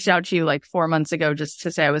I reached out to you like 4 months ago just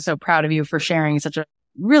to say I was so proud of you for sharing such a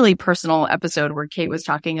really personal episode where Kate was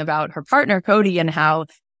talking about her partner, Cody, and how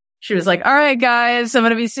she was like, all right, guys, I'm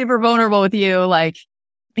going to be super vulnerable with you. Like,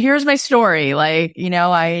 here's my story. Like, you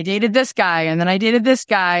know, I dated this guy and then I dated this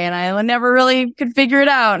guy and I never really could figure it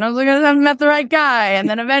out. And I was like, I haven't met the right guy. And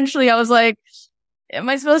then eventually I was like, am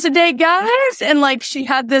I supposed to date guys? And like, she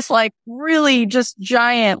had this like really just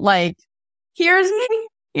giant, like, here's me.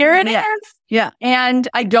 Here it is. Yeah. And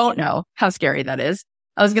I don't know how scary that is.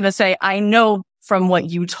 I was going to say, I know from what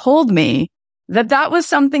you told me that was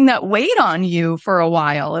something that weighed on you for a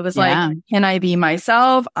while. It was like, can I be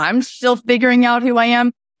myself? I'm still figuring out who I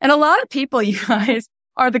am. And a lot of people, you guys,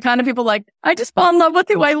 are the kind of people like, I just fall in love with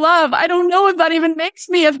who I love. I don't know if that even makes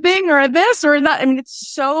me a thing or a this or that. I mean,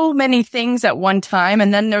 it's so many things at one time.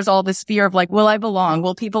 And then there's all this fear of like, will I belong?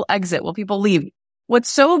 Will people exit? Will people leave? What's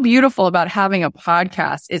so beautiful about having a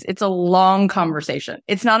podcast is it's a long conversation.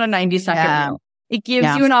 It's not a 90-second reel. It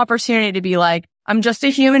gives you an opportunity to be like, I'm just a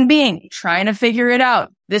human being trying to figure it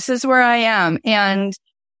out. This is where I am. And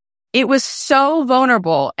it was so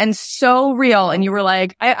vulnerable and so real. And you were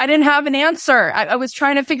like, I didn't have an answer. I was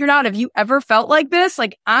trying to figure it out. Have you ever felt like this?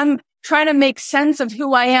 Like I'm trying to make sense of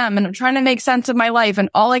who I am and I'm trying to make sense of my life. And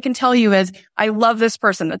all I can tell you is I love this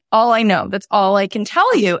person. That's all I know. That's all I can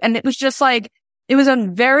tell you. And it was just like, it was a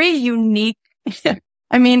very unique,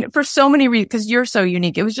 I mean, for so many reasons, because you're so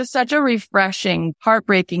unique. It was just such a refreshing,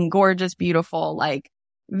 heartbreaking, gorgeous, beautiful, like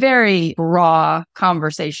very raw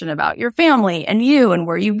conversation about your family and you and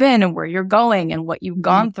where you've been and where you're going and what you've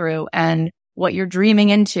gone through and what you're dreaming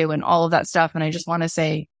into and all of that stuff. And I just want to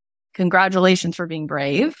say congratulations for being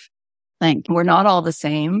brave. Thank you. We're not all the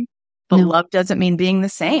same, but love doesn't mean being the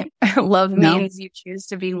same. Love means you choose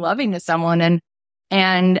to be loving to someone.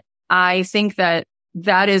 And I think that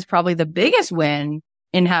is probably the biggest win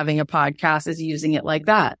in having a podcast is using it like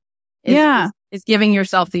that. Is giving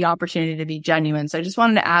yourself the opportunity to be genuine. So I just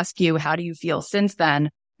wanted to ask you, how do you feel since then?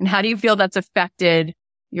 And how do you feel that's affected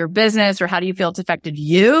your business or how do you feel it's affected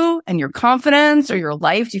you and your confidence or your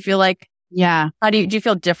life? Do you feel like, how do you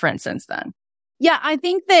feel different since then? Yeah, I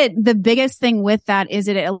think that the biggest thing with that is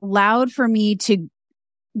it allowed for me to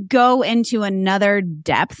go into another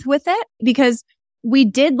depth with it because we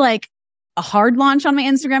did like a hard launch on my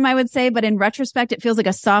Instagram, I would say, but in retrospect, it feels like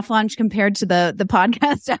a soft launch compared to the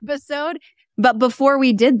podcast episode. But before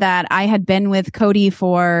we did that, I had been with Cody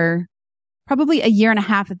for probably a year and a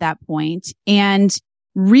half at that point. And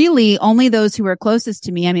really only those who were closest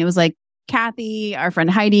to me. I mean, it was like Kathy, our friend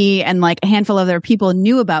Heidi, and like a handful of other people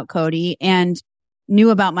knew about Cody and knew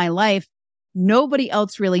about my life. Nobody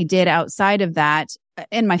else really did outside of that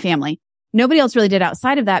in my family. Nobody else really did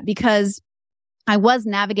outside of that because I was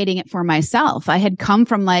navigating it for myself. I had come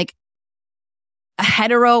from like a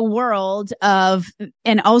hetero world of,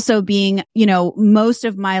 and also being, most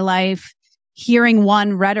of my life hearing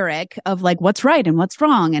one rhetoric of like, what's right and what's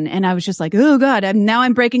wrong. And I was just like, oh God, now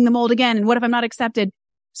I'm breaking the mold again. And what if I'm not accepted?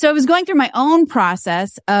 So I was going through my own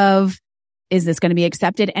process of, is this going to be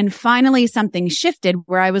accepted? And finally something shifted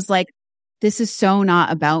where I was like, this is so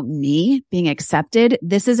not about me being accepted.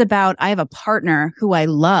 This is about, I have a partner who I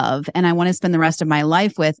love and I want to spend the rest of my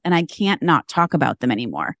life with, and I can't not talk about them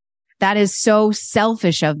anymore. That is so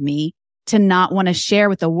selfish of me to not want to share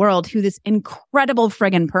with the world who this incredible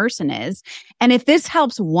friggin' person is. And if this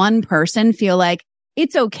helps one person feel like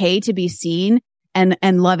it's okay to be seen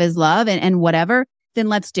and love is love and whatever, then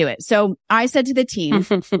let's do it. So I said to the team,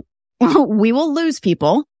 we will lose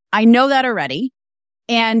people. I know that already.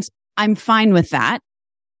 And I'm fine with that.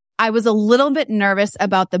 I was a little bit nervous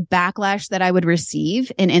about the backlash that I would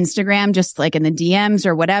receive in Instagram, just like in the DMs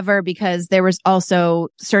or whatever, because there was also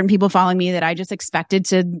certain people following me that I just expected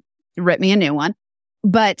to rip me a new one.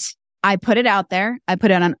 But I put it out there. I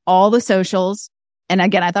put it on all the socials. And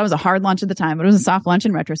again, I thought it was a hard launch at the time, but it was a soft launch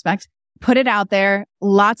in retrospect. Put it out there.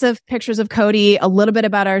 Lots of pictures of Cody, a little bit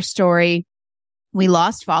about our story. We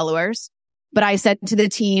lost followers, but I said to the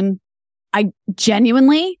team, I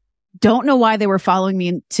genuinely don't know why they were following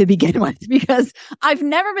me to begin with, because I've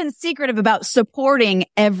never been secretive about supporting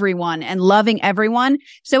everyone and loving everyone.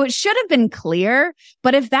 So it should have been clear.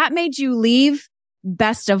 But if that made you leave,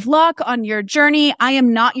 best of luck on your journey. I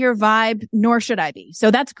am not your vibe, nor should I be. So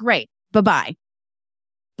that's great. Bye-bye.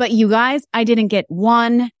 But you guys, I didn't get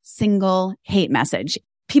one single hate message.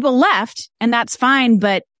 People left, and that's fine.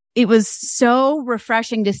 But it was so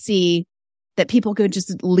refreshing to see that people could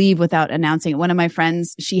just leave without announcing it. One of my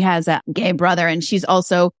friends, she has a gay brother and she's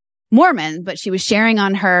also Mormon, but she was sharing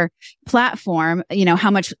on her platform,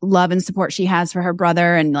 how much love and support she has for her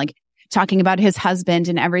brother and like talking about his husband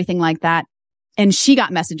and everything like that. And she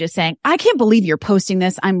got messages saying, I can't believe you're posting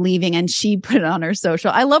this. I'm leaving. And she put it on her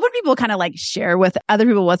social. I love when people kind of like share with other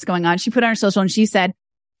people what's going on. She put it on her social and she said,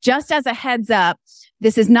 just as a heads up,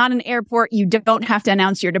 this is not an airport. You don't have to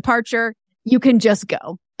announce your departure. You can just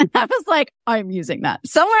go. And I was like, I'm using that.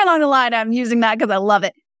 Somewhere along the line, I'm using that because I love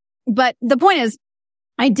it. But the point is,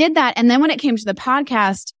 I did that. And then when it came to the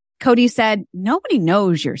podcast, Cody said, nobody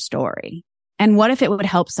knows your story. And what if it would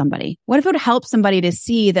help somebody? What if it would help somebody to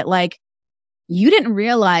see that like, you didn't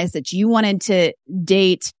realize that you wanted to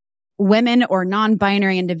date women or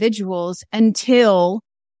non-binary individuals until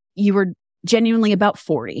you were genuinely about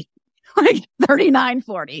 40, like 39,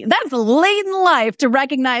 40. That's late in life to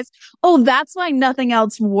recognize, oh, that's why nothing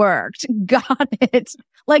else worked. Got it.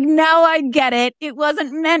 Like now I get it. It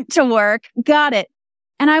wasn't meant to work. Got it.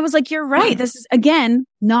 And I was like, you're right. This is, again,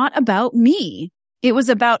 not about me. It was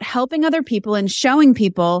about helping other people and showing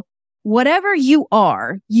people whatever you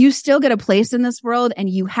are, you still get a place in this world and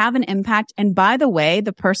you have an impact. And by the way,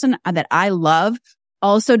 the person that I love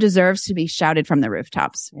also deserves to be shouted from the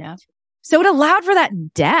rooftops. Yeah. So it allowed for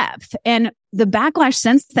that depth. And the backlash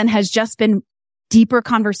since then has just been deeper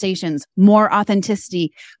conversations, more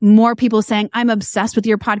authenticity, more people saying, I'm obsessed with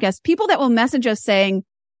your podcast. People that will message us saying,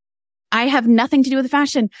 I have nothing to do with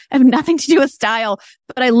fashion. I have nothing to do with style,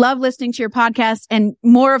 but I love listening to your podcast and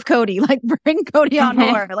more of Cody, like bring Cody on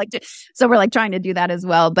more. So we're like trying to do that as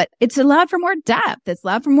well, but it's allowed for more depth. It's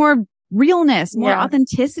allowed for more realness, more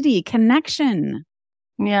authenticity, connection.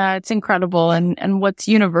 Yeah, it's incredible. And what's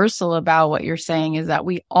universal about what you're saying is that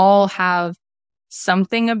we all have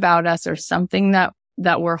something about us or something that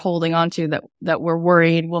we're holding on to that we're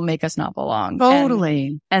worried will make us not belong.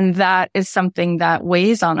 Totally. And that is something that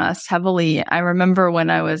weighs on us heavily. I remember when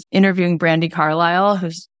I was interviewing Brandi Carlile,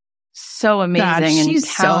 who's so amazing. God, and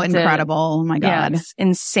she's talented. so incredible. Oh my God. Yeah, it's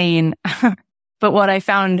insane. But what I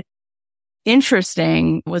found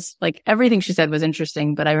interesting was like everything she said was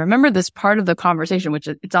interesting. But I remember this part of the conversation, which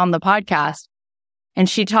it's on the podcast. And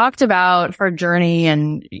she talked about her journey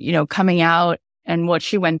and, coming out and what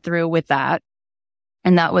she went through with that.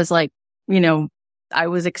 And that was like, I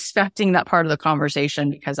was expecting that part of the conversation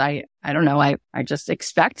because I don't know, I just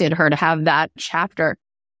expected her to have that chapter.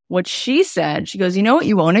 What she said, she goes, you know what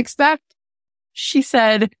you won't expect? She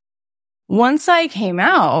said, once I came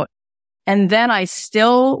out and then I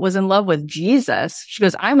still was in love with Jesus, she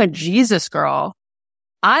goes, I'm a Jesus girl.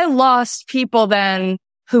 I lost people then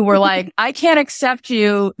who were like, I can't accept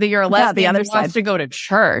you that you're a lesbian the other who wants side. to go to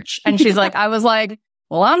church. And she's like, I was like,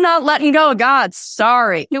 well, I'm not letting go of God.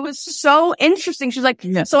 Sorry. It was so interesting. She's like,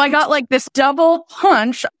 so I got like this double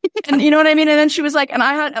punch and you know what I mean? And then she was like, and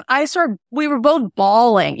we were both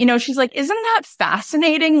bawling, you know, she's like, isn't that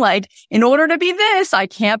fascinating? Like in order to be this, I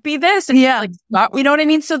can't be this. And like, you know what I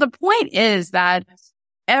mean? So the point is that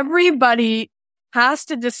everybody has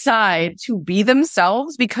to decide to be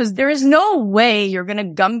themselves, because there is no way you're going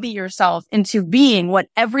to Gumby yourself into being what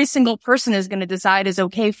every single person is going to decide is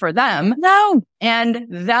okay for them. No. And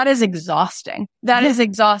that is exhausting. That is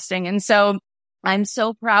exhausting. And so I'm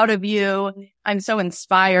so proud of you. I'm so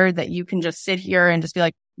inspired that you can just sit here and just be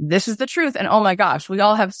like, this is the truth. And oh my gosh, we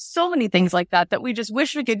all have so many things like that we just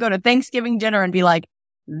wish we could go to Thanksgiving dinner and be like,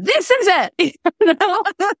 this is it.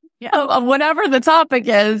 Of whatever the topic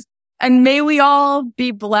is. And may we all be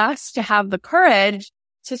blessed to have the courage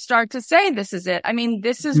to start to say, this is it. I mean,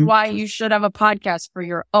 this is why you should have a podcast, for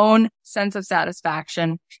your own sense of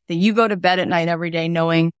satisfaction, that you go to bed at night every day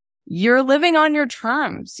knowing you're living on your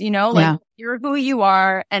terms, you know, like you're who you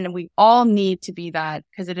are. And we all need to be that,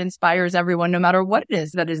 because it inspires everyone, no matter what it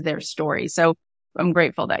is that is their story. So I'm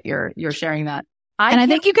grateful that you're sharing that. I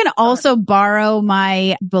think you can also borrow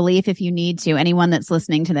my belief if you need to. Anyone that's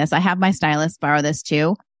listening to this, I have my stylist borrow this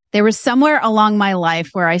too. There was somewhere along my life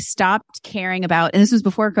where I stopped caring about, and this was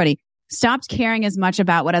before Cody, stopped caring as much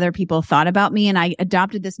about what other people thought about me. And I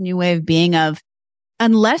adopted this new way of being of,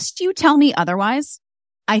 unless you tell me otherwise,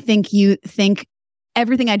 I think you think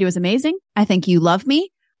everything I do is amazing. I think you love me.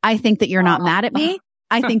 I think that you're not mad at me.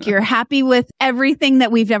 I think you're happy with everything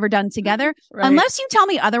that we've ever done together. Right. Unless you tell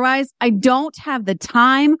me otherwise, I don't have the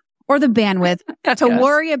time or the bandwidth to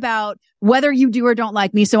worry about whether you do or don't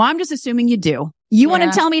like me. So I'm just assuming you do. You want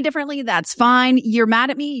to tell me differently? That's fine. You're mad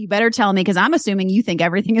at me? You better tell me, because I'm assuming you think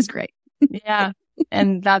everything is great. Yeah.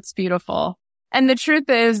 And that's beautiful. And the truth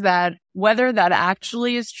is that whether that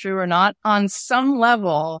actually is true or not, on some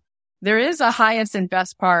level, there is a highest and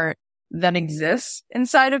best part that exists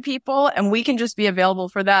inside of people. And we can just be available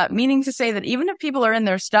for that. Meaning to say that even if people are in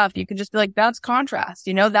their stuff, you can just be like, that's contrast.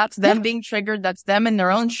 You know, that's them being triggered. That's them in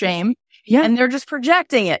their own shame. Yeah. And they're just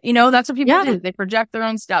projecting it. You know, that's what people do. They project their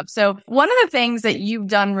own stuff. So one of the things that you've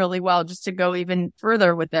done really well, just to go even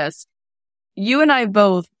further with this, you and I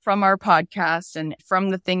both, from our podcast and from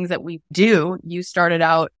the things that we do, you started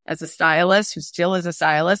out as a stylist who still is a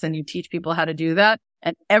stylist, and you teach people how to do that.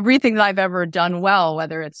 And everything that I've ever done well,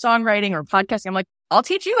 whether it's songwriting or podcasting, I'm like, I'll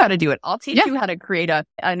teach you how to do it. I'll teach you how to create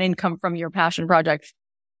an income from your passion project.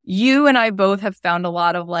 You and I both have found a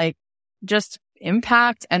lot of like just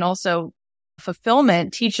impact and also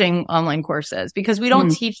fulfillment teaching online courses, because we don't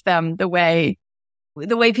teach them the way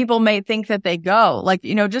people may think that they go. Like,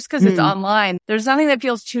 you know, just because it's online, there's nothing that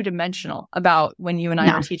feels two dimensional about when you and I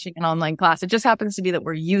are teaching an online class. It just happens to be that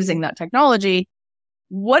we're using that technology.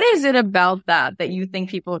 What is it about that you think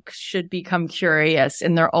people should become curious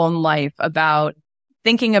in their own life about,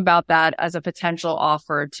 thinking about that as a potential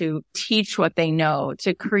offer to teach what they know,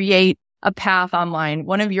 to create a path online?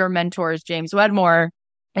 One of your mentors, James Wedmore,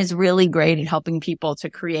 is really great at helping people to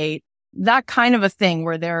create that kind of a thing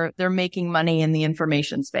where they're making money in the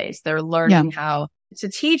information space. They're learning how to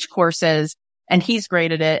teach courses, and he's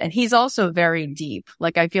great at it. And he's also very deep.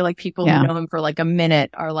 Like, I feel like people who know him for like a minute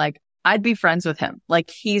are like, I'd be friends with him. Like,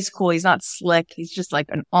 he's cool. He's not slick. He's just like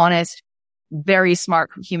an honest, very smart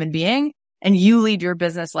human being. And you lead your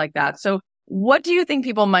business like that. So what do you think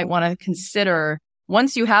people might want to consider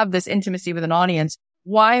once you have this intimacy with an audience?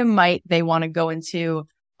 Why might they want to go into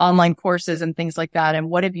online courses and things like that? And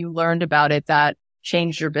what have you learned about it that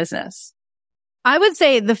changed your business? I would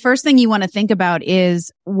say the first thing you want to think about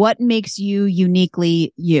is what makes you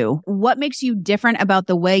uniquely you. What makes you different about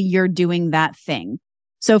the way you're doing that thing?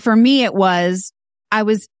 So for me, I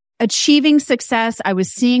was achieving success. I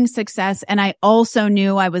was seeing success. And I also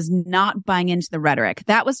knew I was not buying into the rhetoric.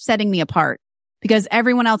 That was setting me apart, because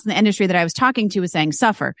everyone else in the industry that I was talking to was saying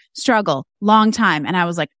suffer, struggle, long time. And I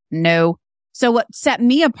was like, no. So what set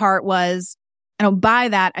me apart was, I don't buy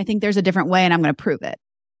that. I think there's a different way, and I'm going to prove it.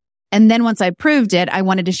 And then once I proved it, I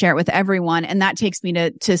wanted to share it with everyone. And that takes me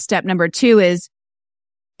to step number 2 is,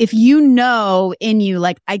 if you know in you,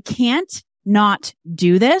 like, I can't not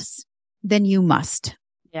do this, then you must.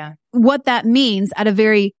 Yeah. What that means at a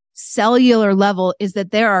very cellular level is that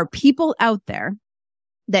there are people out there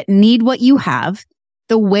that need what you have,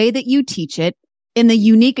 the way that you teach it, in the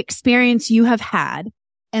unique experience you have had.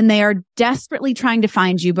 And they are desperately trying to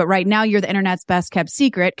find you. But right now you're the internet's best kept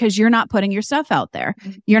secret, because you're not putting your stuff out there.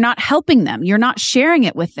 You're not helping them. You're not sharing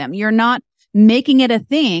it with them. You're not making it a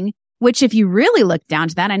thing. which if you really look down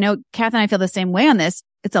to that, I know Kath and I feel the same way on this.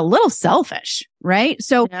 It's a little selfish, right?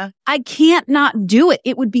 So I can't not do it.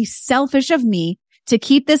 It would be selfish of me to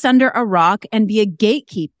keep this under a rock and be a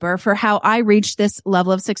gatekeeper for how I reach this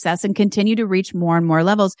level of success and continue to reach more and more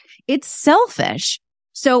levels. It's selfish.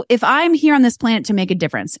 So if I'm here on this planet to make a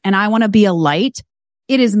difference and I want to be a light,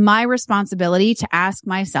 it is my responsibility to ask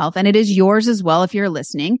myself, and it is yours as well if you're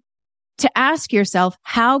listening, to ask yourself,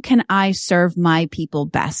 how can I serve my people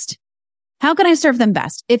best? How can I serve them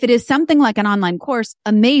best? If it is something like an online course,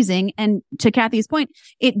 amazing. And to Kathy's point,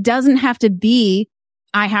 it doesn't have to be,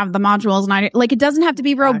 I have the modules and it doesn't have to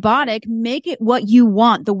be robotic. Make it what you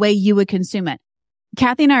want, the way you would consume it.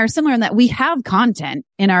 Kathy and I are similar in that we have content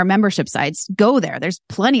in our membership sites. Go there. There's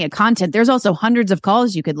plenty of content. There's also hundreds of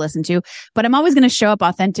calls you could listen to, but I'm always going to show up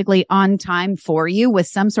authentically on time for you with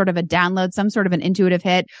some sort of a download, some sort of an intuitive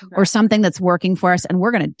hit or something that's working for us. And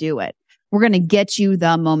we're going to do it. We're going to get you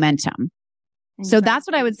the momentum. So that's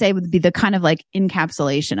what I would say would be the kind of like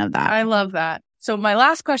encapsulation of that. I love that. So my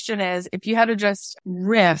last question is, if you had to just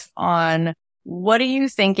riff on what do you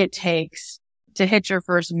think it takes to hit your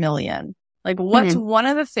first million? Like what's one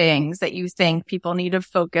of the things that you think people need to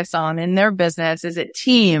focus on in their business? Is it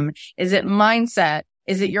team? Is it mindset?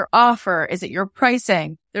 Is it your offer? Is it your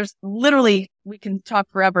pricing? There's literally, we can talk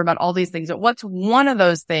forever about all these things, but what's one of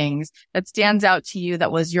those things that stands out to you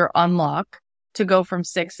that was your unlock to go from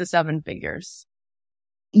 6 to 7 figures?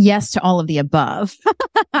 Yes to all of the above.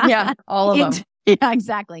 Yeah, all of them. Yeah,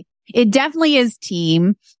 exactly. It definitely is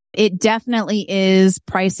team. It definitely is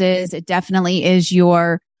prices. It definitely is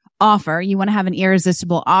your offer. You want to have an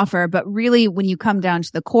irresistible offer, but really when you come down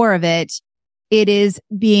to the core of it, it is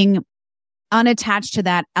being unattached to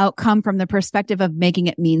that outcome from the perspective of making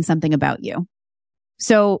it mean something about you.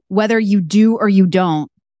 So whether you do or you don't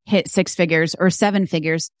hit 6 figures or 7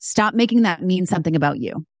 figures, stop making that mean something about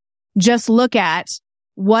you. Just look at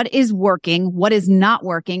what is working, what is not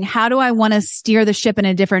working. How do I want to steer the ship in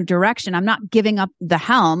a different direction? I'm not giving up the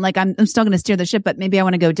helm. Like I'm still going to steer the ship, but maybe I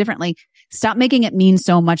want to go differently. Stop making it mean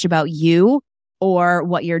so much about you or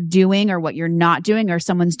what you're doing or what you're not doing or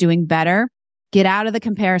someone's doing better. Get out of the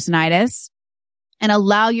comparisonitis and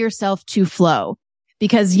allow yourself to flow.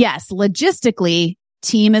 Because yes, logistically,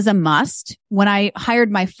 team is a must. When I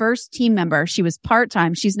hired my first team member, she was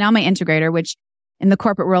part-time. She's now my integrator, which in the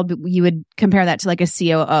corporate world, you would compare that to like a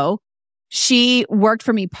COO. She worked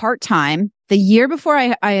for me part-time. The year before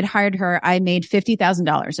I had hired her, I made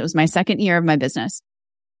 $50,000. It was my second year of my business.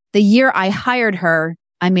 The year I hired her,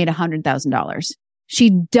 I made $100,000.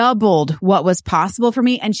 She doubled what was possible for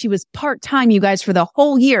me. And she was part-time, you guys, for the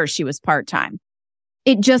whole year. She was part-time.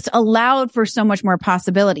 It just allowed for so much more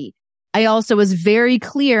possibility. I also was very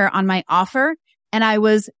clear on my offer, and I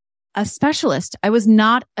was a specialist. I was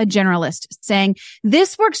not a generalist, saying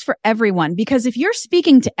this works for everyone, because if you're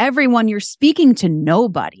speaking to everyone, you're speaking to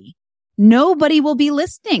nobody. Nobody will be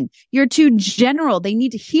listening. You're too general. They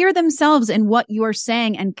need to hear themselves in what you're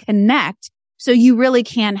saying and connect so you really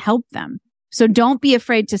can help them. So don't be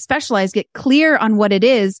afraid to specialize. Get clear on what it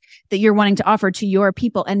is that you're wanting to offer to your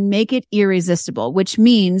people and make it irresistible, which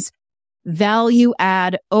means value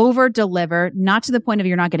add, over deliver, not to the point of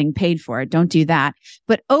you're not getting paid for it. Don't do that,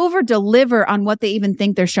 but over deliver on what they even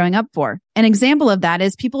think they're showing up for. An example of that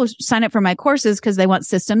is people sign up for my courses because they want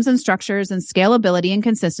systems and structures and scalability and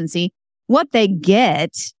consistency. What they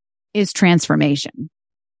get is transformation.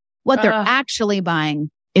 What they're actually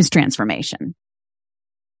buying is transformation.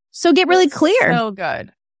 So get really clear. So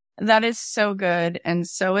good. That is so good and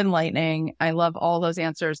so enlightening. I love all those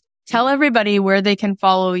answers. Tell everybody where they can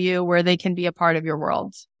follow you, where they can be a part of your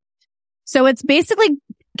world. So it's basically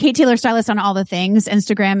Kate Taylor Stylist on all the things.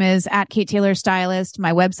 Instagram is at Kate Taylor Stylist.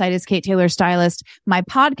 My website is Kate Taylor Stylist. My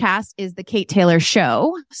podcast is The Kate Taylor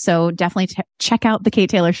Show. So definitely check out The Kate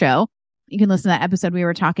Taylor Show. You can listen to that episode we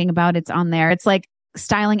were talking about. It's on there. It's like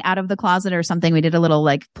styling out of the closet or something. We did a little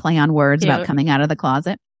like play on words about coming out of the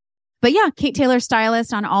closet. But yeah, Kate Taylor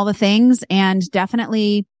Stylist on all the things, and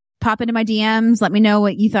definitely pop into my DMs. Let me know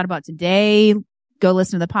what you thought about today. Go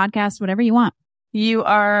listen to the podcast, whatever you want. You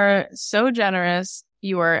are so generous.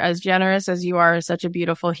 You are as generous as you are such a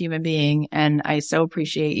beautiful human being. And I so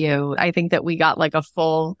appreciate you. I think that we got like a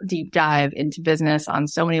full deep dive into business on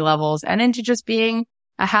so many levels and into just being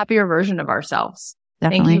a happier version of ourselves.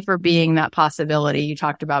 Definitely. Thank you for being that possibility. You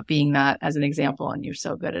talked about being that as an example, and you're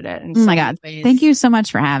so good at it. Oh my God. Thank you so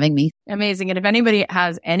much for having me. Amazing. And if anybody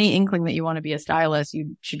has any inkling that you want to be a stylist,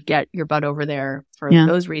 you should get your butt over there for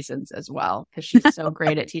those reasons as well, because she's so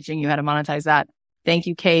great at teaching you how to monetize that. Thank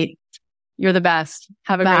you, Kate. You're the best.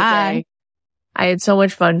 Have a great day. I had so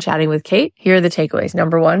much fun chatting with Kate. Here are the takeaways.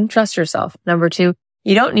 Number 1, trust yourself. Number 2,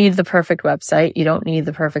 You don't need the perfect website. You don't need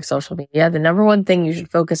the perfect social media. The number one thing you should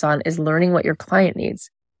focus on is learning what your client needs.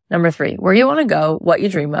 Number 3, where you want to go, what you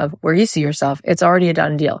dream of, where you see yourself, it's already a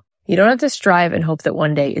done deal. You don't have to strive and hope that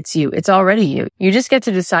one day it's you. It's already you. You just get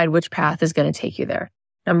to decide which path is going to take you there.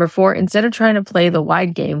 Number 4, instead of trying to play the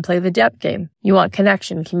wide game, play the depth game. You want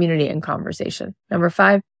connection, community, and conversation. Number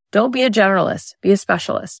 5, don't be a generalist, be a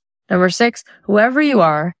specialist. Number 6, whoever you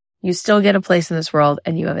are, you still get a place in this world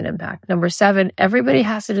and you have an impact. Number 7, everybody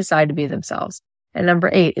has to decide to be themselves. And number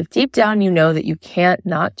 8, if deep down you know that you can't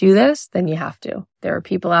not do this, then you have to. There are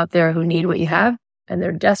people out there who need what you have and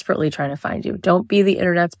they're desperately trying to find you. Don't be the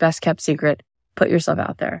internet's best kept secret. Put yourself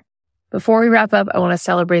out there. Before we wrap up, I want to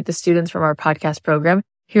celebrate the students from our podcast program.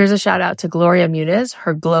 Here's a shout out to Gloria Muniz,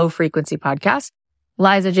 her Glow Frequency podcast,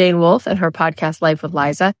 Liza Jane Wolf and her podcast Life with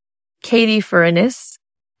Liza, Katie Furinis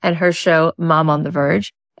and her show Mom on the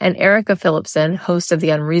Verge, and Erica Phillipson, host of the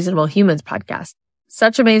Unreasonable Humans podcast.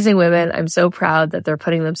 Such amazing women. I'm so proud that they're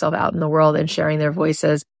putting themselves out in the world and sharing their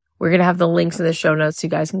voices. We're going to have the links in the show notes so you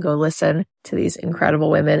guys can go listen to these incredible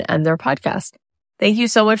women and their podcast. Thank you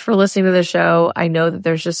so much for listening to the show. I know that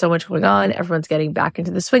there's just so much going on. Everyone's getting back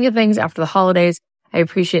into the swing of things after the holidays. I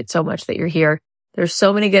appreciate so much that you're here. There's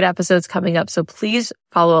so many good episodes coming up. So please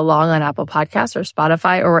follow along on Apple Podcasts or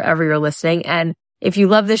Spotify or wherever you're listening. And if you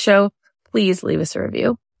love the show, please leave us a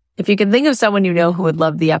review. If you can think of someone you know who would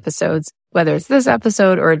love the episodes, whether it's this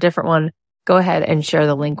episode or a different one, go ahead and share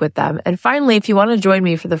the link with them. And finally, if you want to join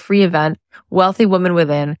me for the free event, Wealthy Woman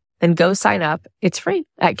Within, then go sign up. It's free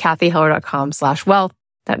at kathyheller.com/wealth.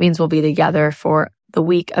 That means we'll be together for the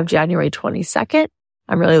week of January 22nd.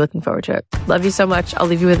 I'm really looking forward to it. Love you so much. I'll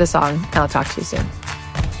leave you with a song and I'll talk to you soon.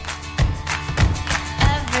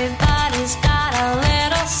 Everybody's got a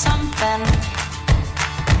little something.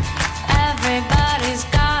 Everybody's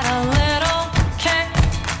got a little kick.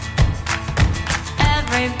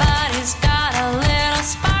 Everybody's got a little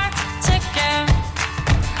spark to give.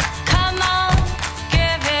 Come on,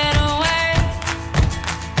 give it away.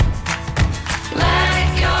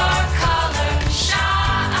 Let your color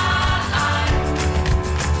shine.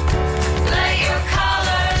 Let your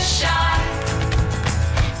color shine.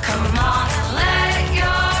 Come on and let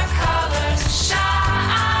your colors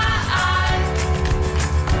shine.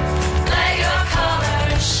 Let your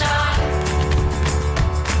colors shine.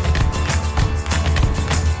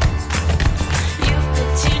 You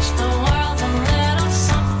could teach the world a little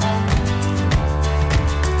something.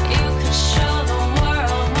 You could show the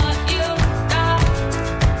world what you got.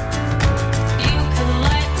 You could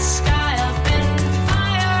light the sky up in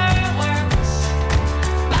fireworks.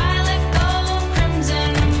 Violet, gold,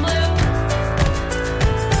 crimson, blue.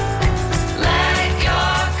 Let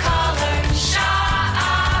your colors shine.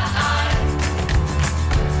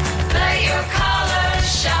 Let your colors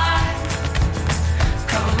shine.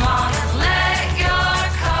 Come on and let your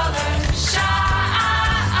colors shine.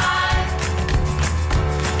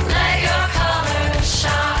 Let your colors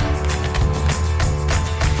shine.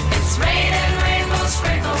 It's raining rainbow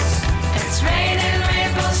sprinkles. It's raining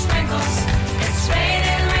rainbow sprinkles. It's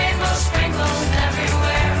raining rainbow sprinkles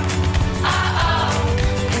everywhere. Uh-oh.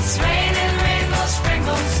 It's raining rainbow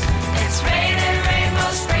sprinkles. It's raining rainbow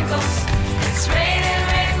sprinkles. It's raining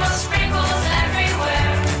rainbow sprinkles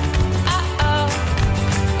everywhere. Uh-oh.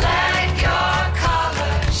 Let your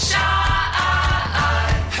colors shine.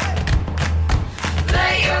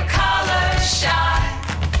 Let your colors shine.